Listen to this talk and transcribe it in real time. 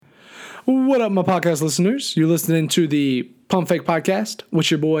What up, my podcast listeners? You're listening to the Pump Fake Podcast with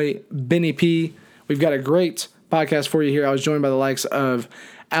your boy, Benny P. We've got a great podcast for you here. I was joined by the likes of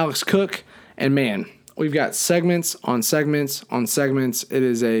Alex Cook, and man, we've got segments on segments on segments. It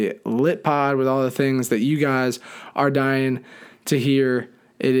is a lit pod with all the things that you guys are dying to hear.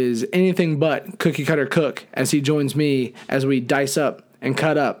 It is anything but cookie cutter Cook as he joins me as we dice up and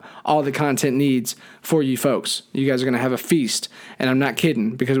cut up all the content needs for you folks. You guys are going to have a feast, and I'm not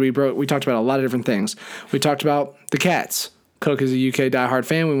kidding because we talked about a lot of different things. We talked about the Cats. Cook is a UK diehard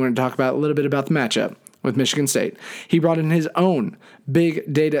fan. We wanted to talk about a little bit about the matchup with Michigan State. He brought in his own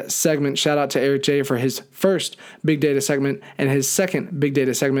big data segment. Shout out to Eric J for his first big data segment and his second big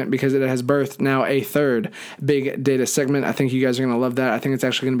data segment because it has birthed now a third big data segment. I think you guys are going to love that. I think it's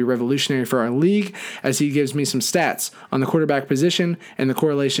actually going to be revolutionary for our league as he gives me some stats on the quarterback position and the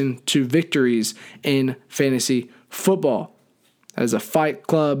correlation to victories in fantasy football. That is a Fight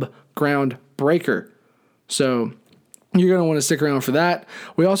Club groundbreaker. So you're going to want to stick around for that.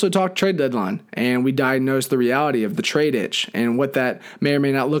 We also talked trade deadline, and we diagnosed the reality of the trade itch and what that may or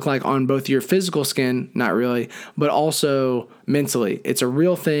may not look like on both your physical skin, not really, but also mentally. It's a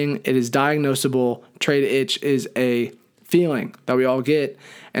real thing. It is diagnosable. Trade itch is a feeling that we all get,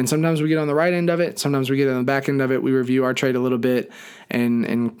 and sometimes we get on the right end of it. Sometimes we get on the back end of it. We review our trade a little bit,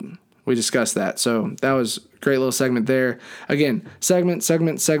 and we discuss that. So that was a great little segment there. Again,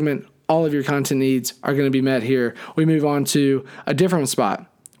 segment. All of your content needs are going to be met here. We move on to a different spot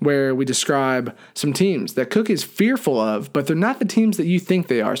where we describe some teams that Cook is fearful of, but they're not the teams that you think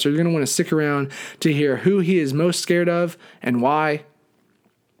they are. So you're going to want to stick around to hear who he is most scared of and why.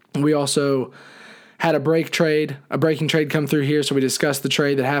 We also had a breaking trade come through here. So we discussed the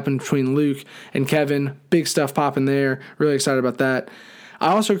trade that happened between Luke and Kevin. Big stuff popping there. Really excited about that.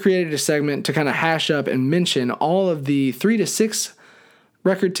 I also created a segment to kind of hash up and mention all of the 3 to 6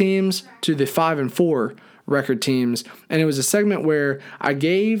 record teams to the 5 and 4 record teams. And it was a segment where I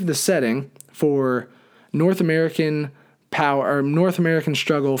gave the setting for North American power or North American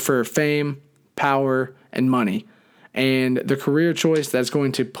struggle for fame, power, and money. And the career choice that's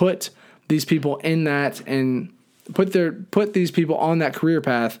going to put these people in that and put these people on that career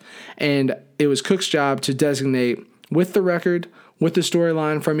path. And it was Cook's job to designate with the record, with the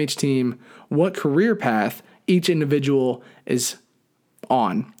storyline from each team, what career path each individual is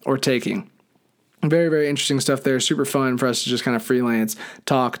on or taking. Very, very interesting stuff there. Super fun for us to just kind of freelance,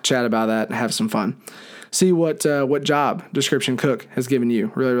 talk, chat about that, and have some fun. See what job description Cook has given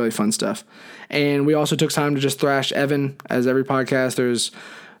you. Really, really fun stuff. And we also took time to just thrash Evan. As every podcast, there's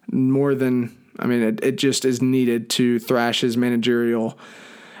more than, it just is needed to thrash his managerial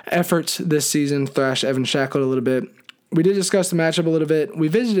efforts this season, thrash Evan Shacklet a little bit. We did discuss the matchup a little bit. We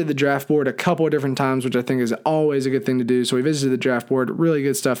visited the draft board a couple of different times, which I think is always a good thing to do. So we visited the draft board. Really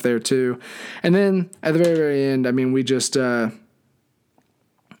good stuff there, too. And then at the very, very end, we just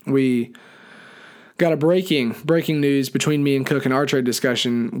we got a breaking news between me and Cook in our trade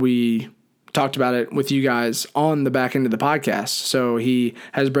discussion. We talked about it with you guys on the back end of the podcast. So he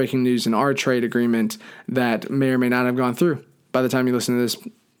has breaking news in our trade agreement that may or may not have gone through by the time you listen to this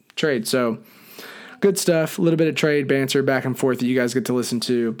trade. So good stuff, a little bit of trade banter back and forth that you guys get to listen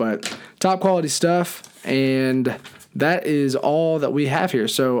to, but top quality stuff, and that is all that we have here.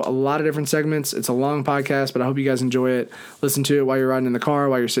 So a lot of different segments. It's a long podcast, but I hope you guys enjoy it. Listen to it while you're riding in the car,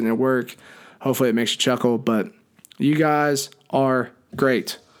 while you're sitting at work. Hopefully it makes you chuckle, but you guys are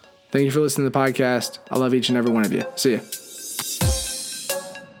great. Thank you for listening to the podcast. I love each and every one of you. See ya. The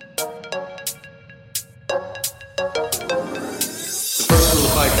first rule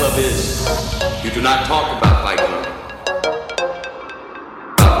of Fight Club is you do not talk about Fight Club.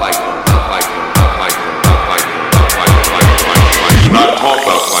 Do not talk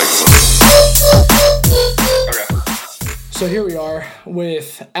about Fight Club. So here we are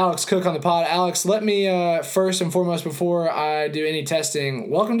with Alex Cook on the pod. Alex, let me first and foremost, before I do any testing,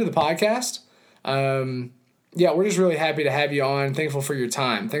 welcome to the podcast. We're just really happy to have you on. Thankful for your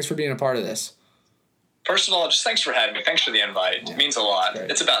time. Thanks for being a part of this. First of all, just thanks for having me. Thanks for the invite. It means a lot. Great.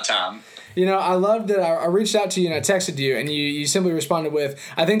 It's about time. I love that I reached out to you and I texted you, and you simply responded with,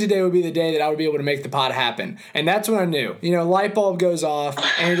 I think today would be the day that I would be able to make the pod happen. And that's when I knew. Light bulb goes off,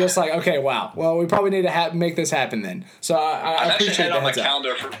 and you're just like, okay, wow. Well, we probably need to make this happen then. So I appreciate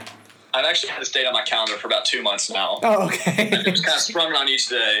that. I've actually had this date on my calendar for about 2 months now. Oh, okay. And it was kind of sprung on each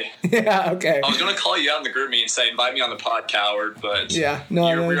day. Yeah, okay. I was going to call you out in the group meeting and say, invite me on the pod, coward, but we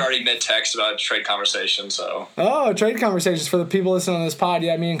already mid-text about a trade conversation, so. Oh, trade conversations for the people listening on this pod.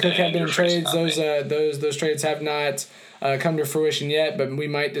 Yeah, me and Cook have been in trades. Those trades have not come to fruition yet, but we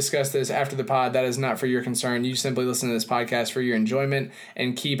might discuss this after the pod. That is not for your concern. You simply listen to this podcast for your enjoyment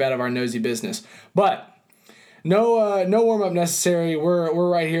and keep out of our nosy business. But no warm-up necessary. We're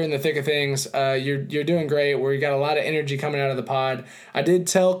right here in the thick of things. You're doing great. We got a lot of energy coming out of the pod. I did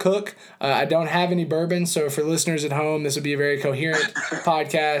tell Cook I don't have any bourbon, so for listeners at home, this would be a very coherent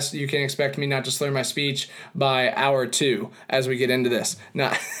podcast. You can expect me not to slur my speech by hour 2 as we get into this.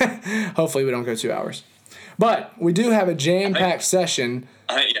 Not hopefully we don't go 2 hours. But we do have a jam-packed session.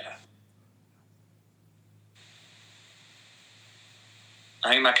 Yeah. I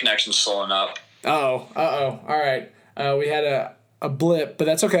think my connection's slowing up. All right. We had a blip, but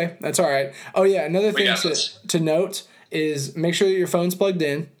that's okay. That's all right. Oh, yeah, another thing to note is make sure that your phone's plugged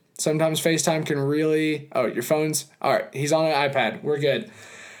in. Sometimes FaceTime can really... Oh, your phone's... All right, he's on an iPad. We're good.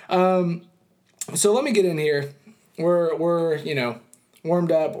 So let me get in here. We're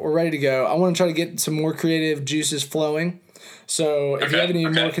warmed up. We're ready to go. I want to try to get some more creative juices flowing. So if you have any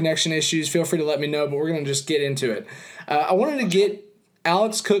more connection issues, feel free to let me know, but we're going to just get into it. I wanted to get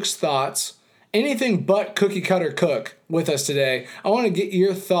Alex Cook's thoughts, anything but cookie cutter Cook, with us today. I want to get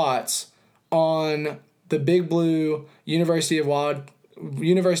your thoughts on the Big Blue University of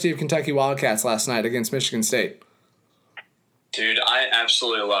Kentucky Wildcats last night against Michigan State. Dude, I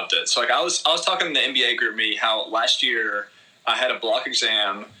absolutely loved it. So I was talking in the NBA group me how last year I had a block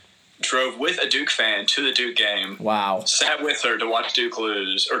exam, drove with a Duke fan to the Duke game. Wow. Sat with her to watch Duke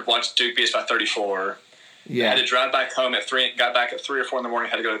lose or watch Duke beat us by 34. Yeah. I had to drive back home at 3, got back at 3 or 4 in the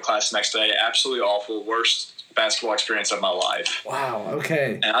morning, had to go to class the next day. Absolutely awful, worst basketball experience of my life. Wow,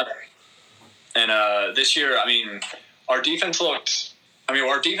 okay. And this year, our defense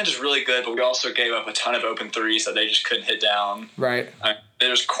is really good, but we also gave up a ton of open threes that they just couldn't hit down. Right. There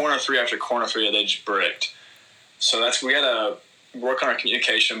was corner 3 after corner 3 that they just bricked. So we got to work on our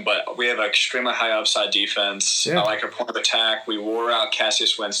communication, but we have an extremely high upside defense. Yeah. I like our point of attack. We wore out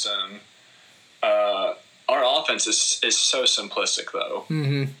Cassius Winston. Our offense is so simplistic, though.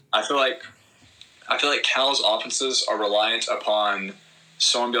 Mm-hmm. I feel like Cal's offenses are reliant upon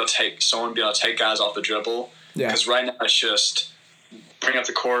someone being able to take guys off the dribble. Yeah. Because right now it's just bring up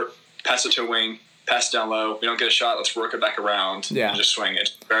the court, pass it to a wing, pass it down low. We don't get a shot. Let's work it back around. Yeah. And just swing it.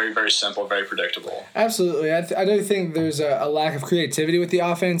 Very, very simple, very predictable. Absolutely. I do think there's a lack of creativity with the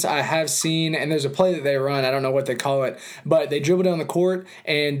offense. I have seen, and there's a play that they run, I don't know what they call it, but they dribble down the court,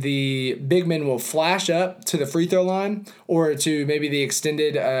 and the big men will flash up to the free throw line or to maybe the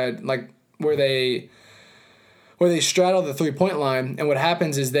extended, where they straddle the 3-point line, and what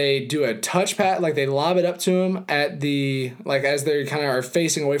happens is they do a touch pass, like they lob it up to him at the, like as they kind of are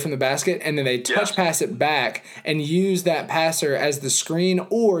facing away from the basket, and then they touch pass it back and use that passer as the screen,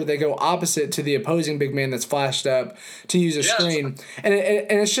 or they go opposite to the opposing big man that's flashed up to use a screen. And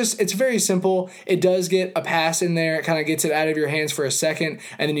it's very simple. It does get a pass in there. It kind of gets it out of your hands for a second,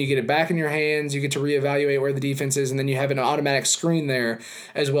 and then you get it back in your hands. You get to reevaluate where the defense is, and then you have an automatic screen there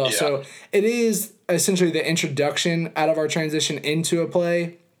as well. Yeah. So it is essentially the introduction out of our transition into a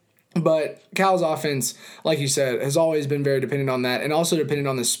play. But Cal's offense, like you said, has always been very dependent on that, and also dependent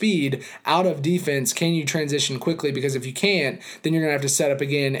on the speed. Out of defense, can you transition quickly? Because if you can't, then you're going to have to set up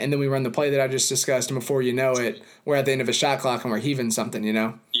again, and then we run the play that I just discussed, and before you know it, we're at the end of a shot clock and we're heaving something,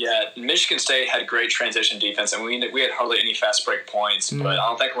 Yeah, Michigan State had great transition defense, and we had hardly any fast break points, but I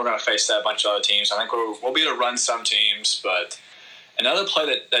don't think we're going to face that bunch of other teams. I think we'll be able to run some teams, but another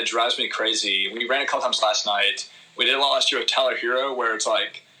play that drives me crazy, we ran a couple times last night. We did a lot last year with Tyler Hero, where it's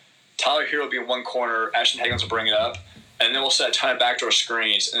like Tyler Hero will be in one corner, Ashton Hagans will bring it up, and then we'll set a ton of backdoor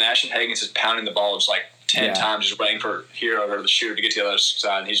screens, and Ashton Hagans is pounding the ball just like 10 times, just waiting for Hero or the shooter to get to the other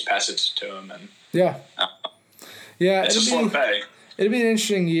side, and he just passes it to him. And it's a slow pay. It'll be an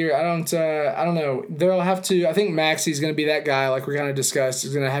interesting year. I don't know. They'll have to. I think Maxey's going to be that guy, like we kind of discussed.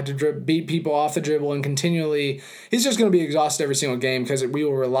 He's going to have to beat people off the dribble and continually. He's just going to be exhausted every single game because we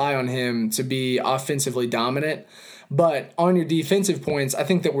will rely on him to be offensively dominant. But on your defensive points, I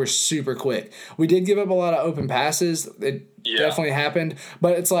think that we're super quick. We did give up a lot of open passes. It definitely happened.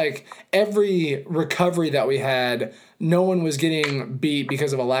 But it's like every recovery that we had, no one was getting beat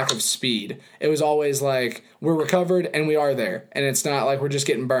because of a lack of speed. It was always like we're recovered and we are there. And it's not like we're just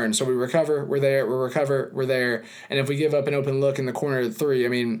getting burned. So we recover, we're there, we recover, we're there. And if we give up an open look in the corner of the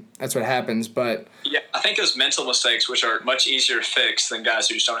 3, that's what happens. But yeah, I think those mental mistakes, which are much easier to fix than guys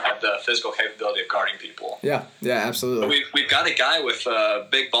who just don't have the physical capability of guarding people. Yeah, absolutely. We've got a guy with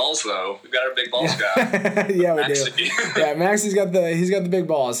big balls, though. We've got our big balls guy. Yeah, we do. Yeah, Yeah, Maxie's got the big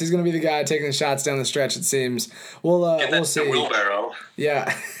balls. He's gonna be the guy taking the shots down the stretch. It seems. We'll see. Wheelbarrow.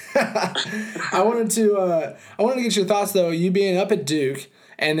 Yeah. I wanted to get your thoughts though. You being up at Duke,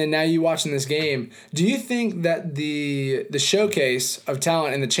 and then now you watching this game. Do you think that the showcase of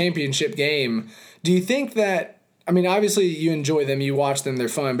talent in the championship game? Do you think that? I mean, obviously you enjoy them, you watch them, they're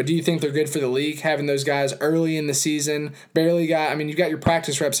fun. But do you think they're good for the league having those guys early in the season? Barely got. I mean, you got your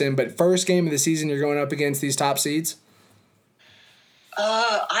practice reps in, but first game of the season, you're going up against these top seeds.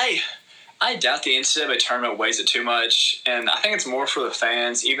 I doubt the NCAA tournament weighs it too much, and I think it's more for the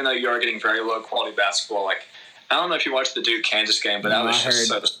fans. Even though you are getting very low quality basketball, like I don't know if you watched the Duke Kansas game, but that was just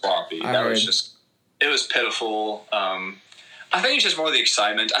so sloppy. It was pitiful. I think it's just more the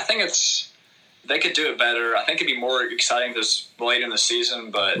excitement. I think they could do it better. I think it'd be more exciting this late in the season,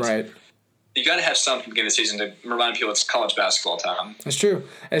 but you got to have something at the beginning of the season to remind people it's college basketball time. That's true.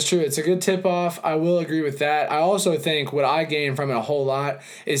 It's a good tip-off. I will agree with that. I also think what I gain from it a whole lot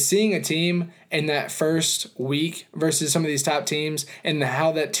is seeing a team in that first week versus some of these top teams and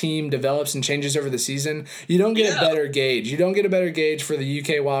how that team develops and changes over the season. You don't get a better gauge. You don't get a better gauge for the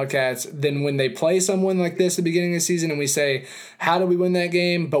UK Wildcats than when they play someone like this at the beginning of the season and we say, how did we win that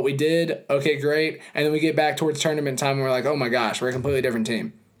game? But we did. Okay, great. And then we get back towards tournament time and we're like, oh my gosh, we're a completely different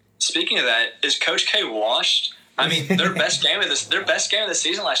team. Speaking of that, is Coach K washed? I mean, their best game of the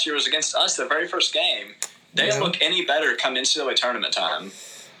season last year was against us, the very first game. They didn't look any better come NCAA tournament time.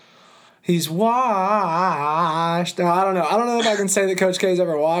 He's washed. No, I don't know. I don't know if I can say that Coach K is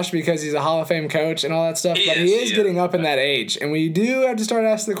ever washed because he's a Hall of Fame coach and all that stuff, but he is getting up in that age. And we do have to start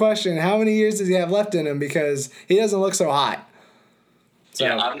asking the question, how many years does he have left in him? Because he doesn't look so hot. So,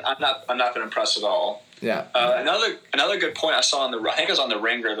 yeah, I'm not been impressed at all. Yeah. Another good point I saw I think it was on the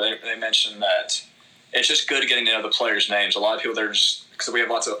Ringer. They mentioned that it's just good getting to know the players' names. A lot of people because we have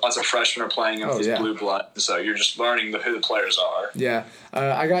lots of freshmen are playing with these blue blood, so you're just learning who the players are. Yeah.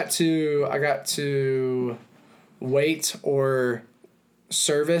 I got to wait or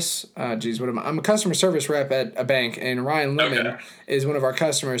service. I'm a customer service rep at a bank, and Ryan Lemon is one of our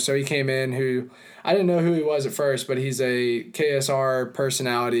customers. So he came in who. I didn't know who he was at first, but he's a KSR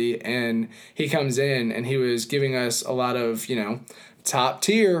personality, and he comes in, and he was giving us a lot of, top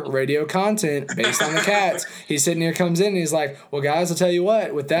tier radio content based on the Cats. He's sitting here, comes in, and he's like, well, guys, I'll tell you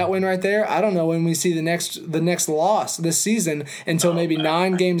what, with that win right there, I don't know when we see the next loss this season until maybe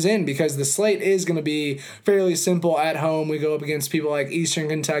 9 games in, because the slate is going to be fairly simple at home. We go up against people like Eastern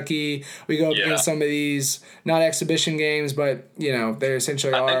Kentucky. We go up against some of these, not exhibition games, but, they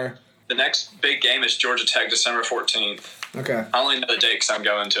essentially are. The next big game is Georgia Tech, December 14th. Okay. I only know the date because I'm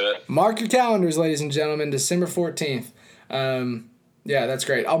going to it. Mark your calendars, ladies and gentlemen, December 14th. Yeah, that's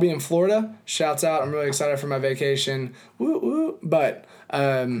great. I'll be in Florida. Shouts out. I'm really excited for my vacation. Woo, woo. But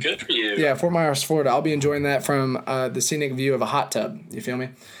good for you. Yeah, Fort Myers, Florida. I'll be enjoying that from the scenic view of a hot tub. You feel me?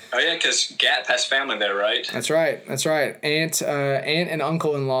 Oh, yeah, because Gap has family there, right? That's right. Aunt and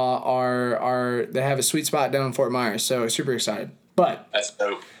uncle-in-law they have a sweet spot down in Fort Myers, so super excited. But that's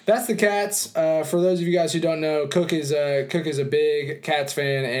dope. That's the Cats. For those of you guys who don't know, Cook is a big Cats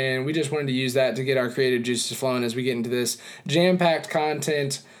fan, and we just wanted to use that to get our creative juices flowing as we get into this jam-packed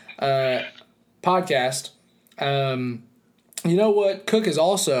content podcast. You know what Cook is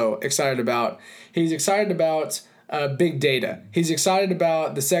also excited about? He's excited about big data. He's excited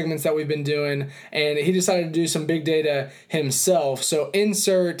about the segments that we've been doing, and he decided to do some big data himself. So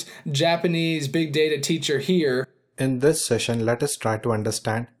insert Japanese big data teacher here. In this session, let us try to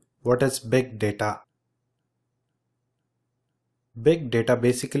understand what is big data. Big data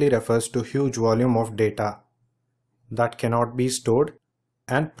basically refers to huge volume of data that cannot be stored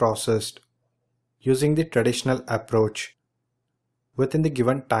and processed using the traditional approach within the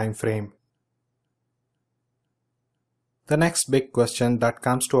given time frame. The next big question that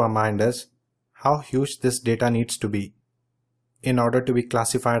comes to our mind is how huge this data needs to be in order to be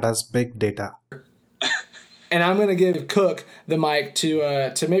classified as big data. And I'm going to give Cook the mic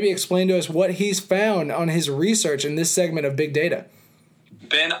to maybe explain to us what he's found on his research in this segment of big data.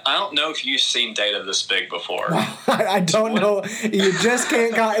 Ben, I don't know if you've seen data this big before. I don't know. You just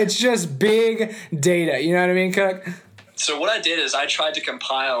can't. It's just big data. You know what I mean, Cook? So what I did is I tried to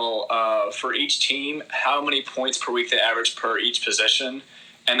compile for each team how many points per week they average per each position,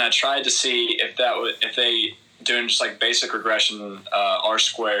 and I tried to see if they doing just like basic regression R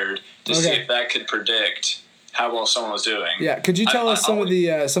squared to see if that could predict how well someone was doing. Yeah, could you tell us some of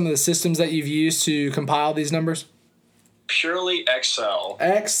the systems that you've used to compile these numbers? Purely Excel.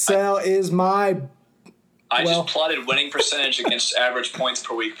 Excel is my. I just plotted winning percentage against average points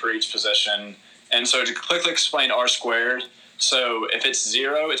per week for each position, and so to quickly explain R squared. So if it's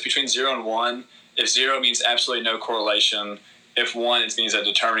 0, it's between 0 and 1. If 0 means absolutely no correlation. If 1, it means a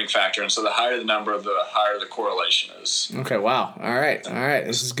determining factor. And so the higher the number, the higher the correlation is. Okay, wow. All right.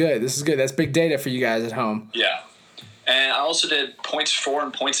 This is good. That's big data for you guys at home. Yeah. And I also did points for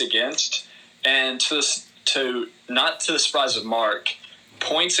and points against. And not to the surprise of Mark,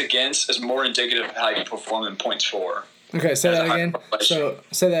 points against is more indicative of how you perform than points for. Okay, say that again. So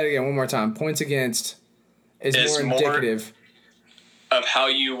say that again one more time. Points against is more indicative of how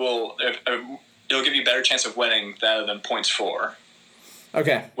you will. It'll give you a better chance of winning rather than points for.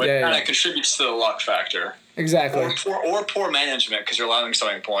 Okay. Which kind of contributes to the luck factor. Exactly. Or poor management because you're allowing so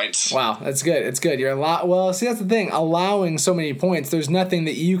many points. Wow, that's good. It's good. Well, see, that's the thing. Allowing so many points, there's nothing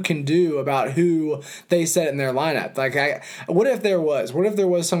that you can do about who they set in their lineup. Like, what if there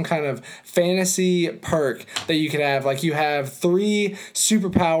was some kind of fantasy perk that you could have? Like, you have 3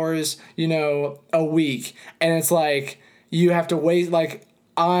 superpowers, a week, and it's like you have to wait. Like,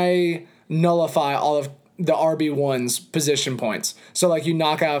 I nullify all of the RB1's position points. So, like, you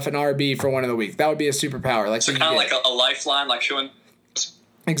knock out an RB for one of the week. That would be a superpower. Like, so kind of like a lifeline, like who?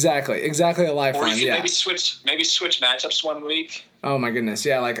 Exactly, a lifeline. Or you can maybe switch matchups one week. Oh my goodness,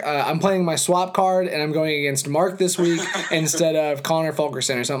 yeah. Like, I'm playing my swap card and I'm going against Mark this week instead of Connor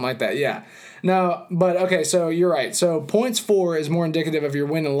Fulkerson or something like that. Yeah. No, but okay, so you're right. So points for is more indicative of your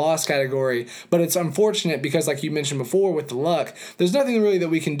win and loss category, but it's unfortunate because, like you mentioned before with the luck, there's nothing really that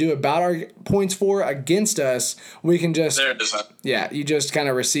we can do about our points for against us. We can just you just kind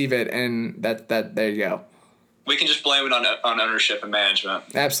of receive it, and that there you go. We can just blame it on ownership and management.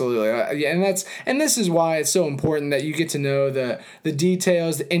 Absolutely, and this is why it's so important that you get to know the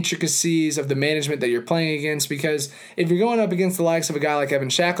details, the intricacies of the management that you're playing against. Because if you're going up against the likes of a guy like Evan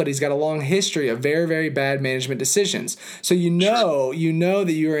Shacklett, he's got a long history of very, very bad management decisions. So you know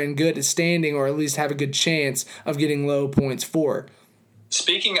that you are in good standing, or at least have a good chance of getting low points for.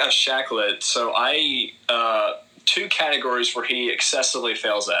 Speaking of Shacklett, so 2 categories where he excessively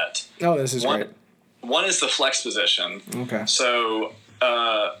fails at. Oh, this is great. One is the flex position. Okay. So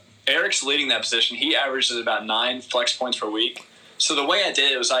Eric's leading that position. He averages about 9 flex points per week. So the way I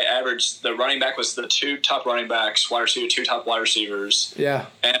did it was I averaged the running back was the 2 top running backs, wide receiver, 2 top wide receivers. Yeah.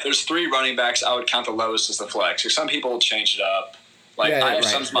 And if there's 3 running backs, I would count the lowest as the flex. Or some people change it up. Like I have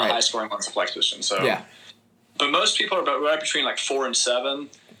some of my high scoring ones the flex position. So yeah. But most people are right between like 4 and 7.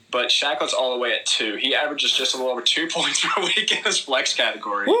 But Shacklett's all the way at 2. He averages just a little over 2 points per week in his flex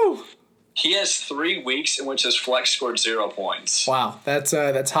category. Woo! He has 3 weeks in which his flex scored 0 points. Wow, that's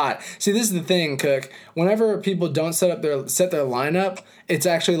hot. See, this is the thing, Cook. Whenever people don't set their lineup, it's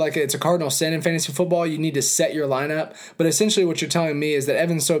actually like it's a cardinal sin in fantasy football. You need to set your lineup. But essentially what you're telling me is that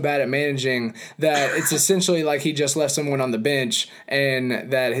Evan's so bad at managing that it's essentially like he just left someone on the bench and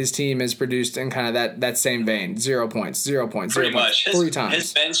that his team has produced in kind of that same vein. 0 points. Pretty much. 3 times.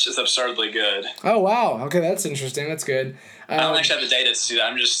 His bench is absurdly good. Oh, wow. Okay, that's interesting. That's good. I don't actually have the data to see that.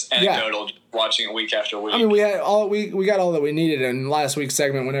 I'm just anecdotal, watching it week after week. I mean, we got all that we needed in last week's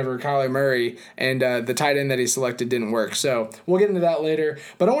segment whenever Kyler Murray and the tight end that he selected didn't work. So we'll get into that later.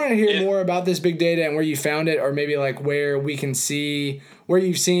 But I want to hear more about this big data and where you found it, or maybe like where we can see where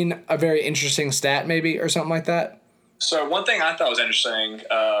you've seen a very interesting stat, maybe, or something like that. So one thing I thought was interesting.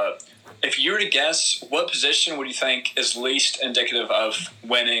 If you were to guess, what position would you think is least indicative of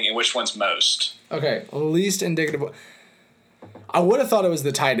winning, and which one's most? Okay, least indicative. I would have thought it was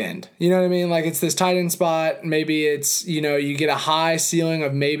the tight end. You know what I mean? Like, it's this tight end spot. Maybe it's, you get a high ceiling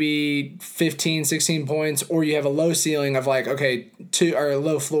of maybe 15, 16 points, or you have a low ceiling of like, okay, 2 or a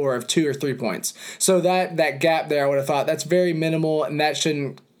low floor of 2 or 3 points. So that gap there, I would have thought that's very minimal, and that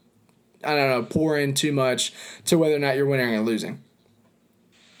shouldn't, pour in too much to whether or not you're winning or losing.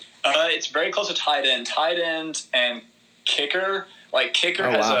 It's very close to tight end. Tight end and kicker. Like, kicker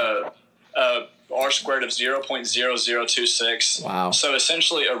has a R-squared of 0.0026. Wow. So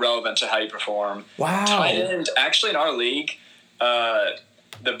essentially irrelevant to how you perform. Wow. Tight end, actually in our league,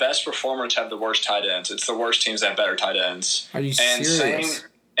 the best performers have the worst tight ends. It's the worst teams that have better tight ends. Are you serious?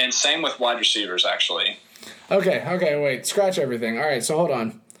 Same with wide receivers, actually. Okay, wait. Scratch everything. All right, so hold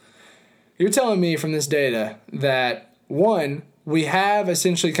on. You're telling me from this data that, one, we have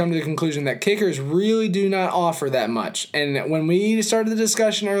essentially come to the conclusion that kickers really do not offer that much. And when we started the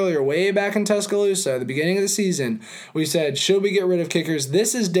discussion earlier, way back in Tuscaloosa, the beginning of the season, we said, should we get rid of kickers?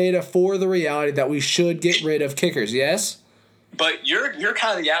 This is data for the reality that we should get rid of kickers, yes? But you're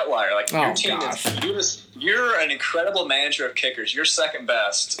kind of the outlier. Like, your team gosh. You're an incredible manager of kickers. You're second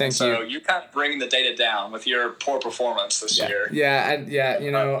best. Thank you. So you kind of bring the data down with your poor performance this year. Yeah,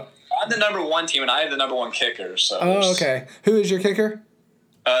 I'm the number 1 team, and I have the number 1 kicker. So okay. Who is your kicker?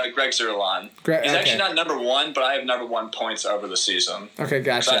 Greg Zuerlein. He's actually not number one, but I have number 1 points over the season. Okay,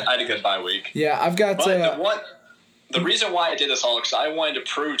 gotcha. I had a good bye week. Yeah, I've got. But the reason why I did this all is I wanted to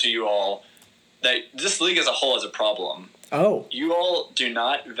prove to you all that this league as a whole is a problem. Oh. You all do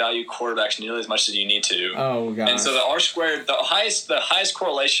not value quarterbacks nearly as much as you need to. Oh, gosh. And so the R-squared, the highest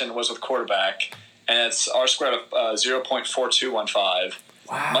correlation was with quarterback, and it's R-squared of 0.4215.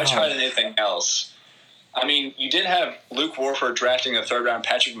 Wow. Much higher than anything else. I mean, you did have Luke Warford drafting a third-round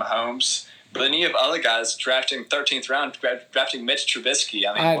Patrick Mahomes, but then you have other guys drafting 13th round, drafting Mitch Trubisky.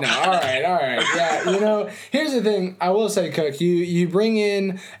 I know. All right. Yeah, here's the thing. I will say, Cook, you bring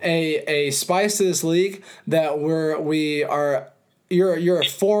in a spice to this league that we are. You're a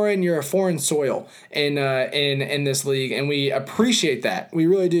foreign soil in this league, and we appreciate that. We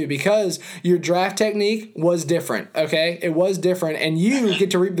really do, because your draft technique was different. Okay, it was different, and you get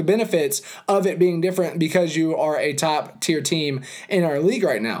to reap the benefits of it being different because you are a top tier team in our league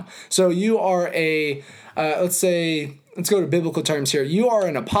right now. So you are let's go to biblical terms here. You are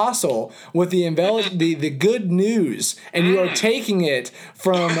an apostle with the good news, and you are taking it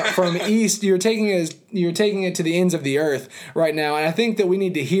from east. You're taking it to the ends of the earth right now. And I think that we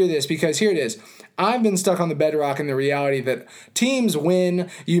need to hear this, because here it is. I've been stuck on the bedrock in the reality that teams win,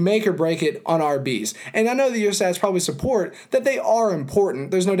 you make or break it on RBs. And I know that your stats probably support that they are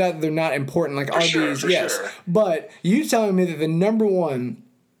important. There's no doubt that they're not important like RBs, yes. Sure. But you telling me that the number one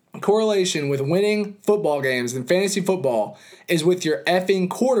correlation with winning football games in fantasy football is with your effing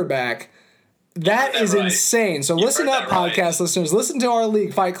quarterback. That is right. Insane. So listen up, podcast listeners. Listen to our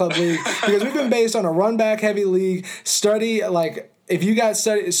league, Fight Club League, because we've been based on a run back heavy league. If you got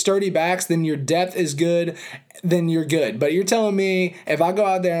sturdy backs, then your depth is good, then you're good. But you're telling me if I go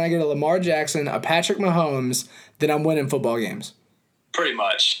out there and I get a Lamar Jackson, a Patrick Mahomes, then I'm winning football games. Pretty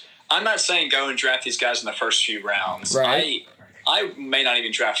much. I'm not saying go and draft these guys in the first few rounds. Right. I may not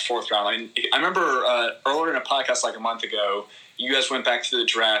even draft fourth round. I remember earlier in a podcast like a month ago, you guys went back to the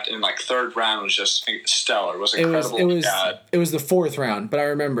draft, and third round was just stellar. It was incredible. It was the fourth round, but I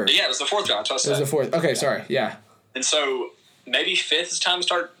remember. Yeah, it was the fourth round. That's what I said. It was the fourth. Okay, sorry. Yeah. And so maybe fifth is time to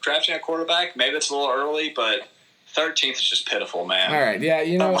start drafting a quarterback. Maybe it's a little early, but 13th is just pitiful, man. All right, yeah,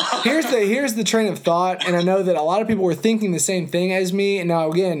 here's the train of thought, and I know that a lot of people were thinking the same thing as me. And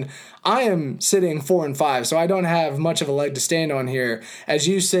now again, I am sitting 4-5, so I don't have much of a leg to stand on here. As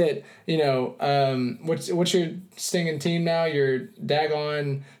you sit, what's your stinging team now? You're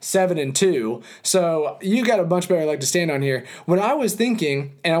daggone 7-2, so you got a much better leg to stand on here. What I was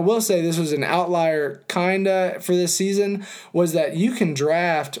thinking, and I will say this was an outlier kinda for this season, was that you can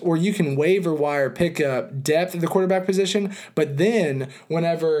draft or you can waiver wire pick up depth at the quarterback position, but then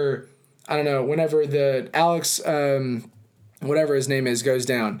whenever the Alex. Whatever his name is goes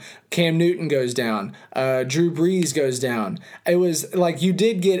down, Cam Newton goes down, Drew Brees goes down. It was like you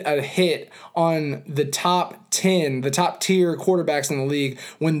did get a hit on the top 10, the top tier quarterbacks in the league.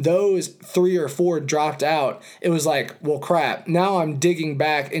 When those 3 or 4 dropped out, it was like, well, crap. Now I'm digging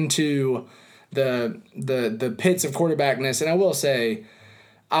back into the pits of quarterbackness, and I will say,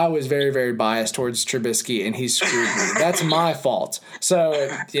 I was very, very biased towards Trubisky, and he screwed me. That's my fault. So,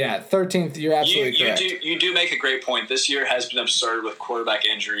 yeah, 13th, you're absolutely correct. You do make a great point. This year has been absurd with quarterback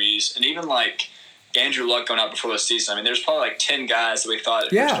injuries, and even like Andrew Luck going out before the season. I mean, there's probably like 10 guys that we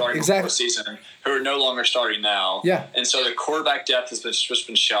thought were starting before the season who are no longer starting now. Yeah. And so the quarterback depth has just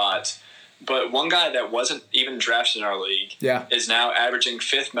been shot. But one guy that wasn't even drafted in our league is now averaging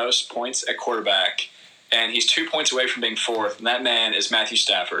 5th most points at quarterback. And he's 2 points away from being 4th, and that man is Matthew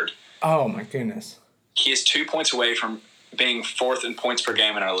Stafford. Oh, my goodness. He is 2 points away from being 4th in points per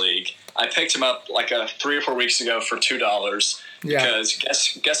game in our league. I picked him up 3 or 4 weeks ago for $2 because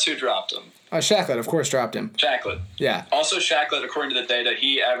guess who dropped him? Shacklett, of course, dropped him. Shacklett. Yeah. Also, Shacklett, according to the data,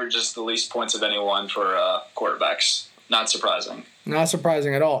 he averages the least points of anyone for quarterbacks. Not surprising. Not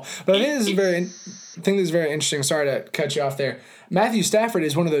surprising at all. But I think this is very interesting. Sorry to cut you off there. Matthew Stafford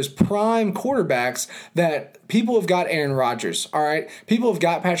is one of those prime quarterbacks that people have got Aaron Rodgers, all right? People have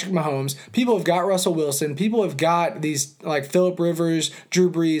got Patrick Mahomes. People have got Russell Wilson. People have got these like Phillip Rivers,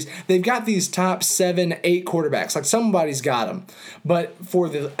 Drew Brees. They've got these top 7, 8 quarterbacks. Like somebody's got them. But for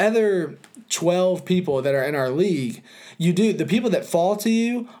the other 12 people that are in our league, the people that fall to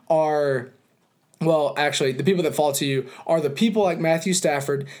you are... Well, actually, the people that fall to you are the people like Matthew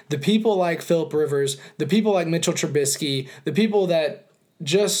Stafford, the people like Phillip Rivers, the people like Mitchell Trubisky, the people that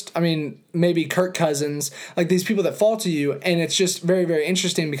maybe Kirk Cousins, like these people that fall to you. And it's just very, very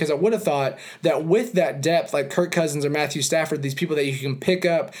interesting because I would have thought that with that depth, like Kirk Cousins or Matthew Stafford, these people that you can pick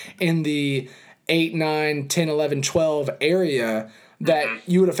up in the 8, 9, 10, 11, 12 area, that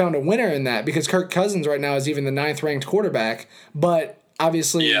you would have found a winner in that because Kirk Cousins right now is even the 9th ranked quarterback, but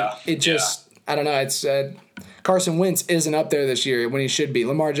Obviously, I don't know. It's Carson Wentz isn't up there this year when he should be.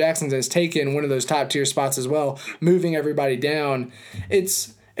 Lamar Jackson has taken one of those top tier spots as well, moving everybody down.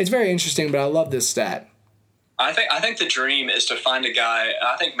 It's very interesting, but I love this stat. I think the dream is to find a guy.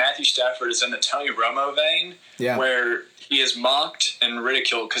 I think Matthew Stafford is in the Tony Romo vein, where he is mocked and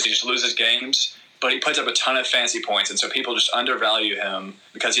ridiculed because he just loses games, but he puts up a ton of fancy points, and so people just undervalue him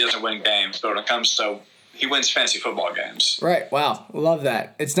because he doesn't win games. But when it comes to he wins fantasy football games. Right. Wow. Love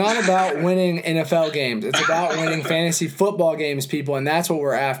that. It's not about winning NFL games. It's about winning fantasy football games, people, and that's what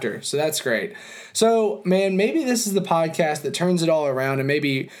we're after. So that's great. So, man, maybe this is the podcast that turns it all around and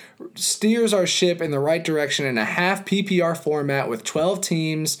maybe steers our ship in the right direction in a half PPR format with 12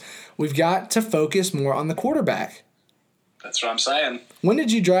 teams. We've got to focus more on the quarterback. That's what I'm saying. When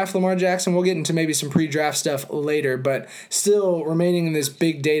did you draft Lamar Jackson? We'll get into maybe some pre-draft stuff later, but still remaining in this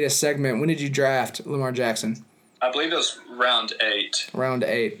big data segment, when did you draft Lamar Jackson? I believe it was round 8. Round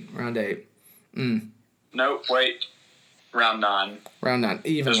 8. Nope, wait. Round 9. Round 9.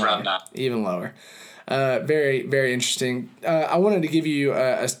 Even lower. Round 9. Even lower. Very, very interesting. I wanted to give you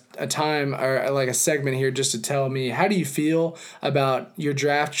a time or like a segment here just to tell me, how do you feel about your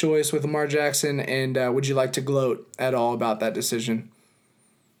draft choice with Lamar Jackson, and would you like to gloat at all about that decision?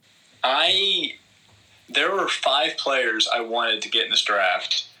 There were 5 players I wanted to get in this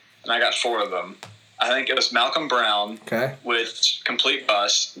draft, and I got 4 of them. I think it was Malcolm Brown, with complete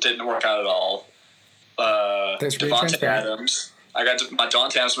bust, didn't work out at all. Devontae Adams. I got my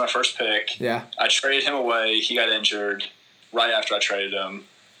Devontae Adams was my first pick. Yeah. I traded him away. He got injured right after I traded him.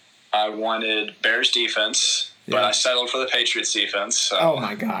 I wanted Bears defense, but I settled for the Patriots defense. So. Oh,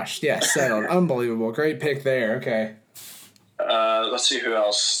 my gosh. Yeah, settled. Unbelievable. Great pick there. Okay. Let's see who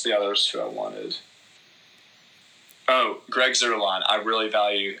else, the others who I wanted. Oh, Greg Zuerlein. I really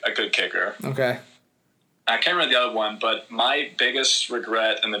value a good kicker. Okay. I can't remember the other one, but my biggest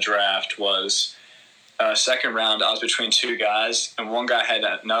regret in the draft was second round. I was between 2 guys, and one guy had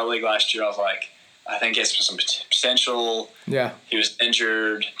another league last year. I was like, I think he has some potential. Yeah. He was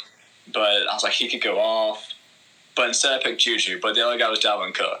injured, but I was like, he could go off. But instead I picked Juju, but the other guy was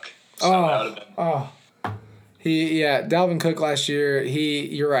Dalvin Cook. So that would have been... Dalvin Cook last year,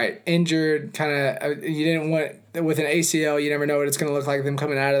 you're right, injured, kind of, you didn't want, with an ACL, you never know what it's going to look like, them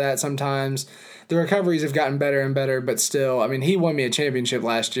coming out of that sometimes. The recoveries have gotten better and better, but still, I mean, he won me a championship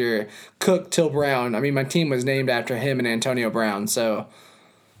last year. Cook till Brown. I mean, my team was named after him and Antonio Brown, so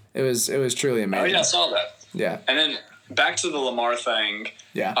it was truly amazing. Oh, yeah, I saw that. Yeah. And then back to the Lamar thing.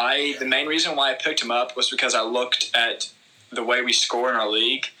 Yeah. The main reason why I picked him up was because I looked at the way we score in our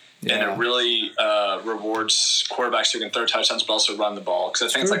league, and it really rewards quarterbacks who can throw touchdowns but also run the ball. Because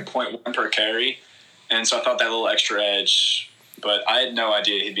I think it's like 0.1 per carry. And so I thought that little extra edge, but I had no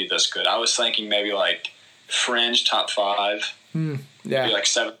idea he'd be this good. I was thinking maybe like fringe top 5. Maybe like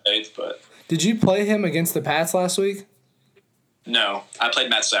 7th, 8th, but... Did you play him against the Pats last week? No. I played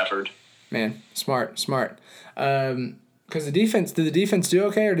Matt Stafford. Man, smart. Because did the defense do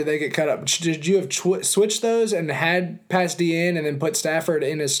okay, or did they get cut up? Did you have switched those and had Pat's D in and then put Stafford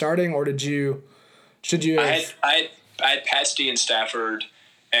in as starting, or should you have... I had Pat's D and Stafford,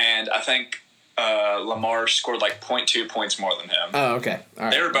 and I think Lamar scored like 0.2 points more than him. Oh, okay. All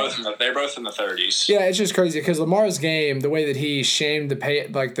right. They were both in the 30s. Yeah, it's just crazy because Lamar's game, the way that he shamed the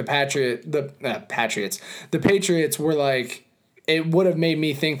Patriots were like, it would have made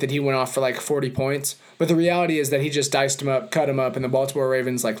me think that he went off for like 40 points. But the reality is that he just diced him up, cut him up, and the Baltimore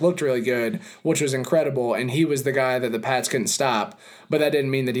Ravens like looked really good, which was incredible. And he was the guy that the Pats couldn't stop. But that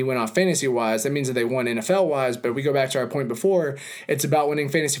didn't mean that he went off fantasy-wise. That means that they won NFL-wise. But we go back to our point before, it's about winning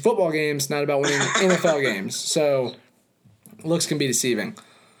fantasy football games, not about winning NFL games. So looks can be deceiving.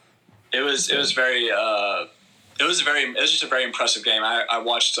 It was just a very impressive game. I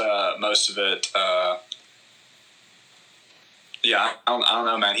watched most of it. I don't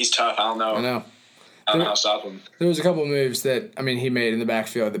know, man. He's tough. I don't know. I know. I don't know how to stop him. There was a couple of moves that, I mean, he made in the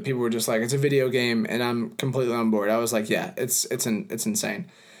backfield that people were just like, it's a video game, and I'm completely on board. I was like, yeah, it's insane.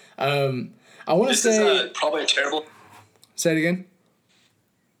 I want to say... This is probably a terrible... Say it again?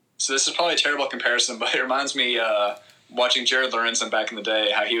 So this is probably a terrible comparison, but it reminds me watching Jared Lorenzen back in the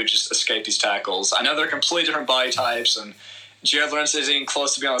day, how he would just escape these tackles. I know they're completely different body types, and Jared Lorenzen isn't even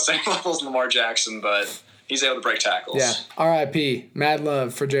close to being on the same level as Lamar Jackson, but he's able to break tackles. Yeah. R.I.P. Mad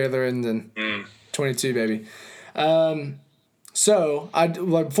love for Jared Lorenzen. 22, baby. So,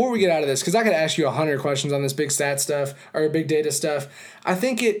 before we get out of this, because I could ask you 100 questions on this big stat stuff or big data stuff, I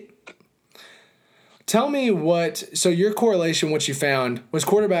think Tell me so your correlation, what you found was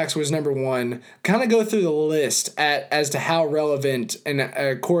quarterbacks was number one. Kind of go through the list as to how relevant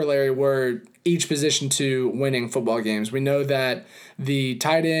and corollary were each position to winning football games. We know that the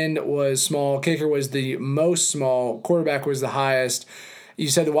tight end was small, kicker was the most small, quarterback was the highest. You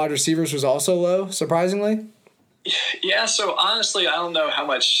said the wide receivers was also low, surprisingly? Yeah, so honestly, I don't know how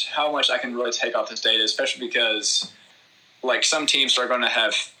much I can really take off this data, especially because like some teams are going to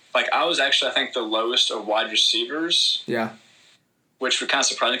have like I was actually I think the lowest of wide receivers. Yeah. Which was kind of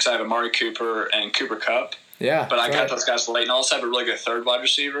surprising because I have Amari Cooper and Cooper Kupp. Yeah. But I got those guys late, and I also have a really good third wide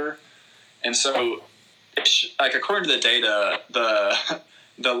receiver. And so, like according to the data,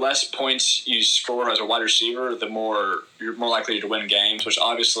 the less points you score as a wide receiver, the more you're more likely to win games, which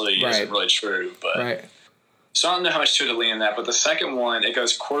obviously isn't really true. But right. So I don't know how much to lean in that, but the second one, it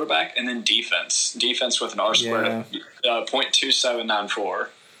goes quarterback and then defense. Defense with an R-squared of 0.2794.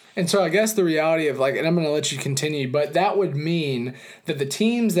 And so I guess the reality of and I'm going to let you continue, but that would mean that the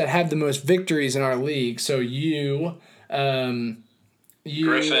teams that have the most victories in our league, so you, Griffin,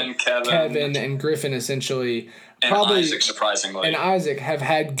 Kevin, and Griffin essentially, and probably Isaac surprisingly, and Isaac have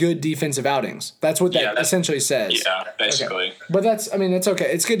had good defensive outings. That's what that essentially says. Yeah, basically. Okay. But that's okay.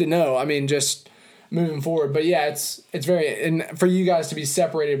 It's good to know. I mean, just moving forward. But yeah, it's very, and for you guys to be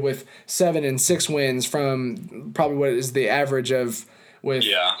separated with 7 and 6 wins from probably what is the average of with,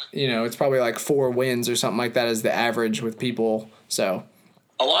 it's probably like 4 wins or something like that is the average with people. So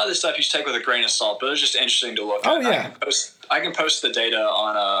a lot of this stuff you should take with a grain of salt, but it was just interesting to look at. Oh yeah. I can post the data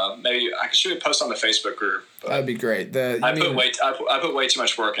on maybe I should post on the Facebook group. That'd be great. I put way too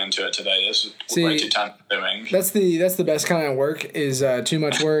much work into it today. This is way too time consuming. That's the best kind of work is too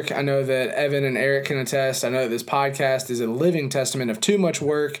much work. I know that Evan and Eric can attest. I know that this podcast is a living testament of too much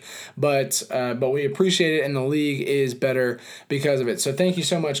work, but we appreciate it, and the league is better because of it. So thank you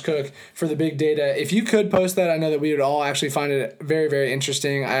so much, Cook, for the big data. If you could post that, I know that we would all actually find it very, very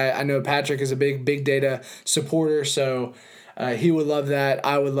interesting. I know Patrick is a big data supporter, so he would love that.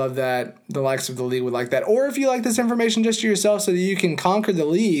 I would love that. The likes of the league would like that. Or if you like this information just to yourself so that you can conquer the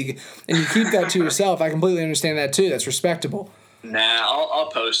league and you keep that to yourself, I completely understand that too. That's respectable. Nah,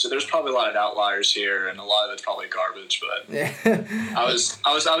 I'll post it. There's probably a lot of outliers here, and a lot of it's probably garbage. But I was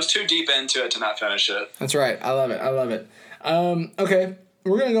too deep into it to not finish it. That's right. I love it. Okay,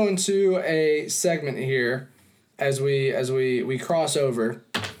 we're gonna go into a segment here as we cross over.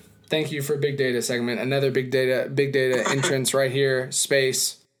 Thank you for big data segment. Another big data entrance right here,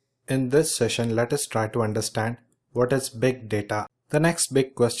 space. In this session, let us try to understand what is big data. The next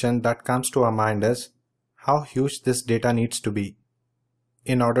big question that comes to our mind is how huge this data needs to be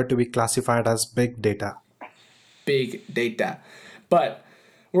in order to be classified as big data. Big data. But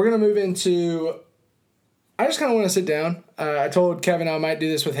we're going to move into, I just kind of want to sit down. I told Kevin I might do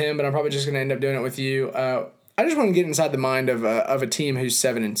this with him, but I'm probably just going to end up doing it with you. I just want to get inside the mind of a team who's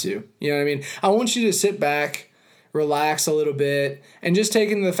 7-2. You know what I mean? I want you to sit back, relax a little bit, and just take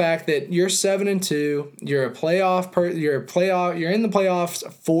into the fact that you're 7-2. You're you're in the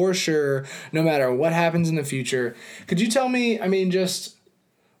playoffs for sure, no matter what happens in the future. Could you tell me? I mean, just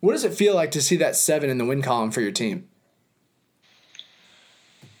what does it feel like to see that 7 in the win column for your team?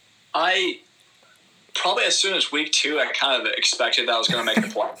 Probably as soon as week 2, I kind of expected that I was going to make the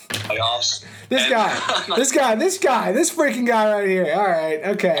playoffs. This freaking guy right here. All right,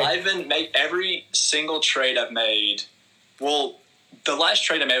 okay. Every single trade I've made. Well, the last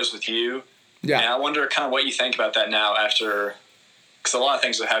trade I made was with you. Yeah. And I wonder kind of what you think about that now after, because a lot of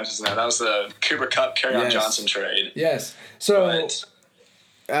things have happened since then. That was the Cooper Kupp, Kerryon Johnson trade. Yes. So,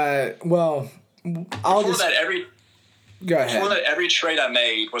 Go ahead. Before that, every trade I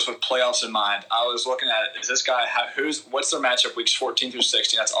made was with playoffs in mind. I was looking at, is this guy, what's their matchup weeks 14 through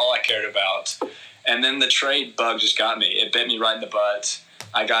 16? That's all I cared about. And then the trade bug just got me. It bit me right in the butt.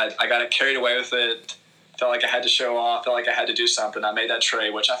 I got carried away with it. Felt like I had to show off. Felt like I had to do something. I made that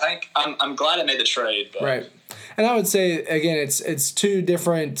trade, which I think I'm glad I made the trade. But. Right. And I would say again, it's two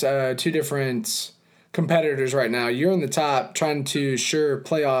different competitors right now. You're in the top trying to assure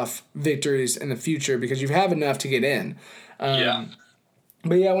playoff victories in the future because you have enough to get in.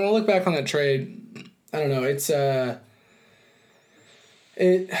 But yeah, when I look back on that trade, I don't know. It's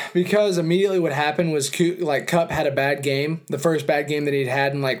because immediately what happened was Kupp had a bad game, the first bad game that he'd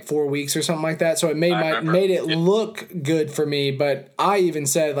had in like 4 weeks or something like that. So it made it look good for me. But I even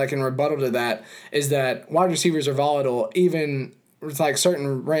said in rebuttal to that is that wide receivers are volatile. Even with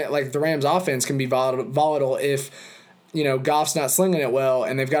the Rams offense can be volatile if Goff's not slinging it well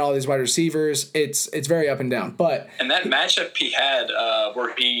and they've got all these wide receivers. It's very up and down. And that matchup he had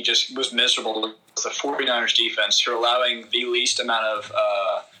where he just was miserable was the 49ers defense. You're allowing the least amount of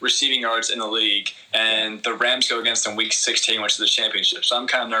receiving yards in the league, and the Rams go against him week 16, which is the championship. So I'm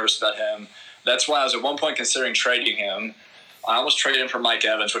kind of nervous about him. That's why I was at one point considering trading him. I almost traded him for Mike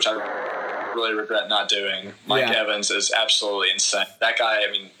Evans, which I really regret not doing. Mike Evans is absolutely insane. That guy,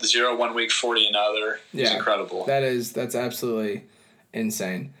 0 1 week, 40 another. He's incredible. That's absolutely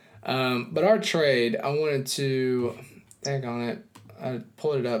insane. But our trade, I wanted to think on it. I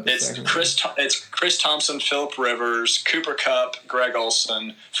pulled it up. It's Chris Thompson, Phillip Rivers, Cooper Kupp, Greg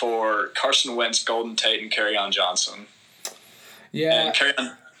Olsen for Carson Wentz, Golden Tate, and Kerryon Johnson. Yeah.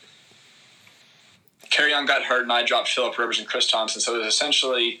 And Kerryon got hurt, and I dropped Phillip Rivers and Chris Thompson. So it was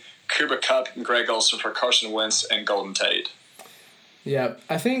essentially Cooper Kupp and Greg Olsen for Carson Wentz and Golden Tate. Yeah,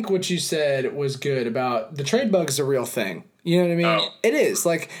 I think what you said was good about the trade bug is a real thing. You know what I mean? Oh. It is.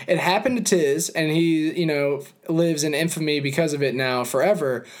 Like, it happened to Tiz, and he, lives in infamy because of it now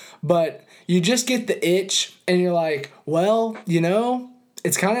forever. But you just get the itch, and you're like, well,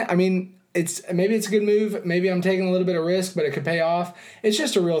 it's kind of, maybe it's a good move. Maybe I'm taking a little bit of risk, but it could pay off. It's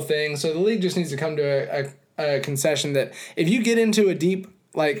just a real thing. So the league just needs to come to a concession that if you get into a deep,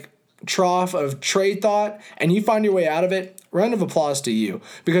 trough of trade thought and you find your way out of it, round of applause to you.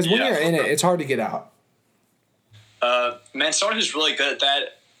 Because when you're in it, it's hard to get out. Someone who's really good at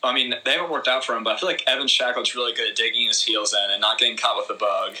that, they haven't worked out for him, but I feel like Evan Shacklett's really good at digging his heels in and not getting caught with the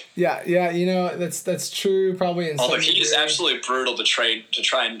bug. Yeah, that's true. Probably in although he is absolutely brutal to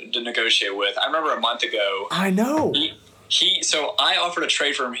try and negotiate with. I remember a month ago. I know. So I offered a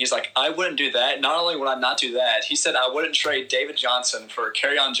trade for him. He's like, I wouldn't do that. Not only would I not do that, he said I wouldn't trade David Johnson for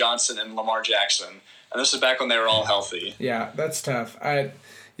Kerryon Johnson and Lamar Jackson. And this is back when they were all healthy. Yeah, that's tough.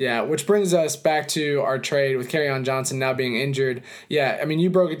 Which brings us back to our trade with Kerryon Johnson now being injured. Yeah, you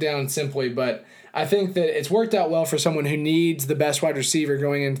broke it down simply, but I think that it's worked out well for someone who needs the best wide receiver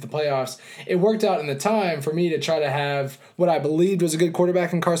going into the playoffs. It worked out in the time for me to try to have what I believed was a good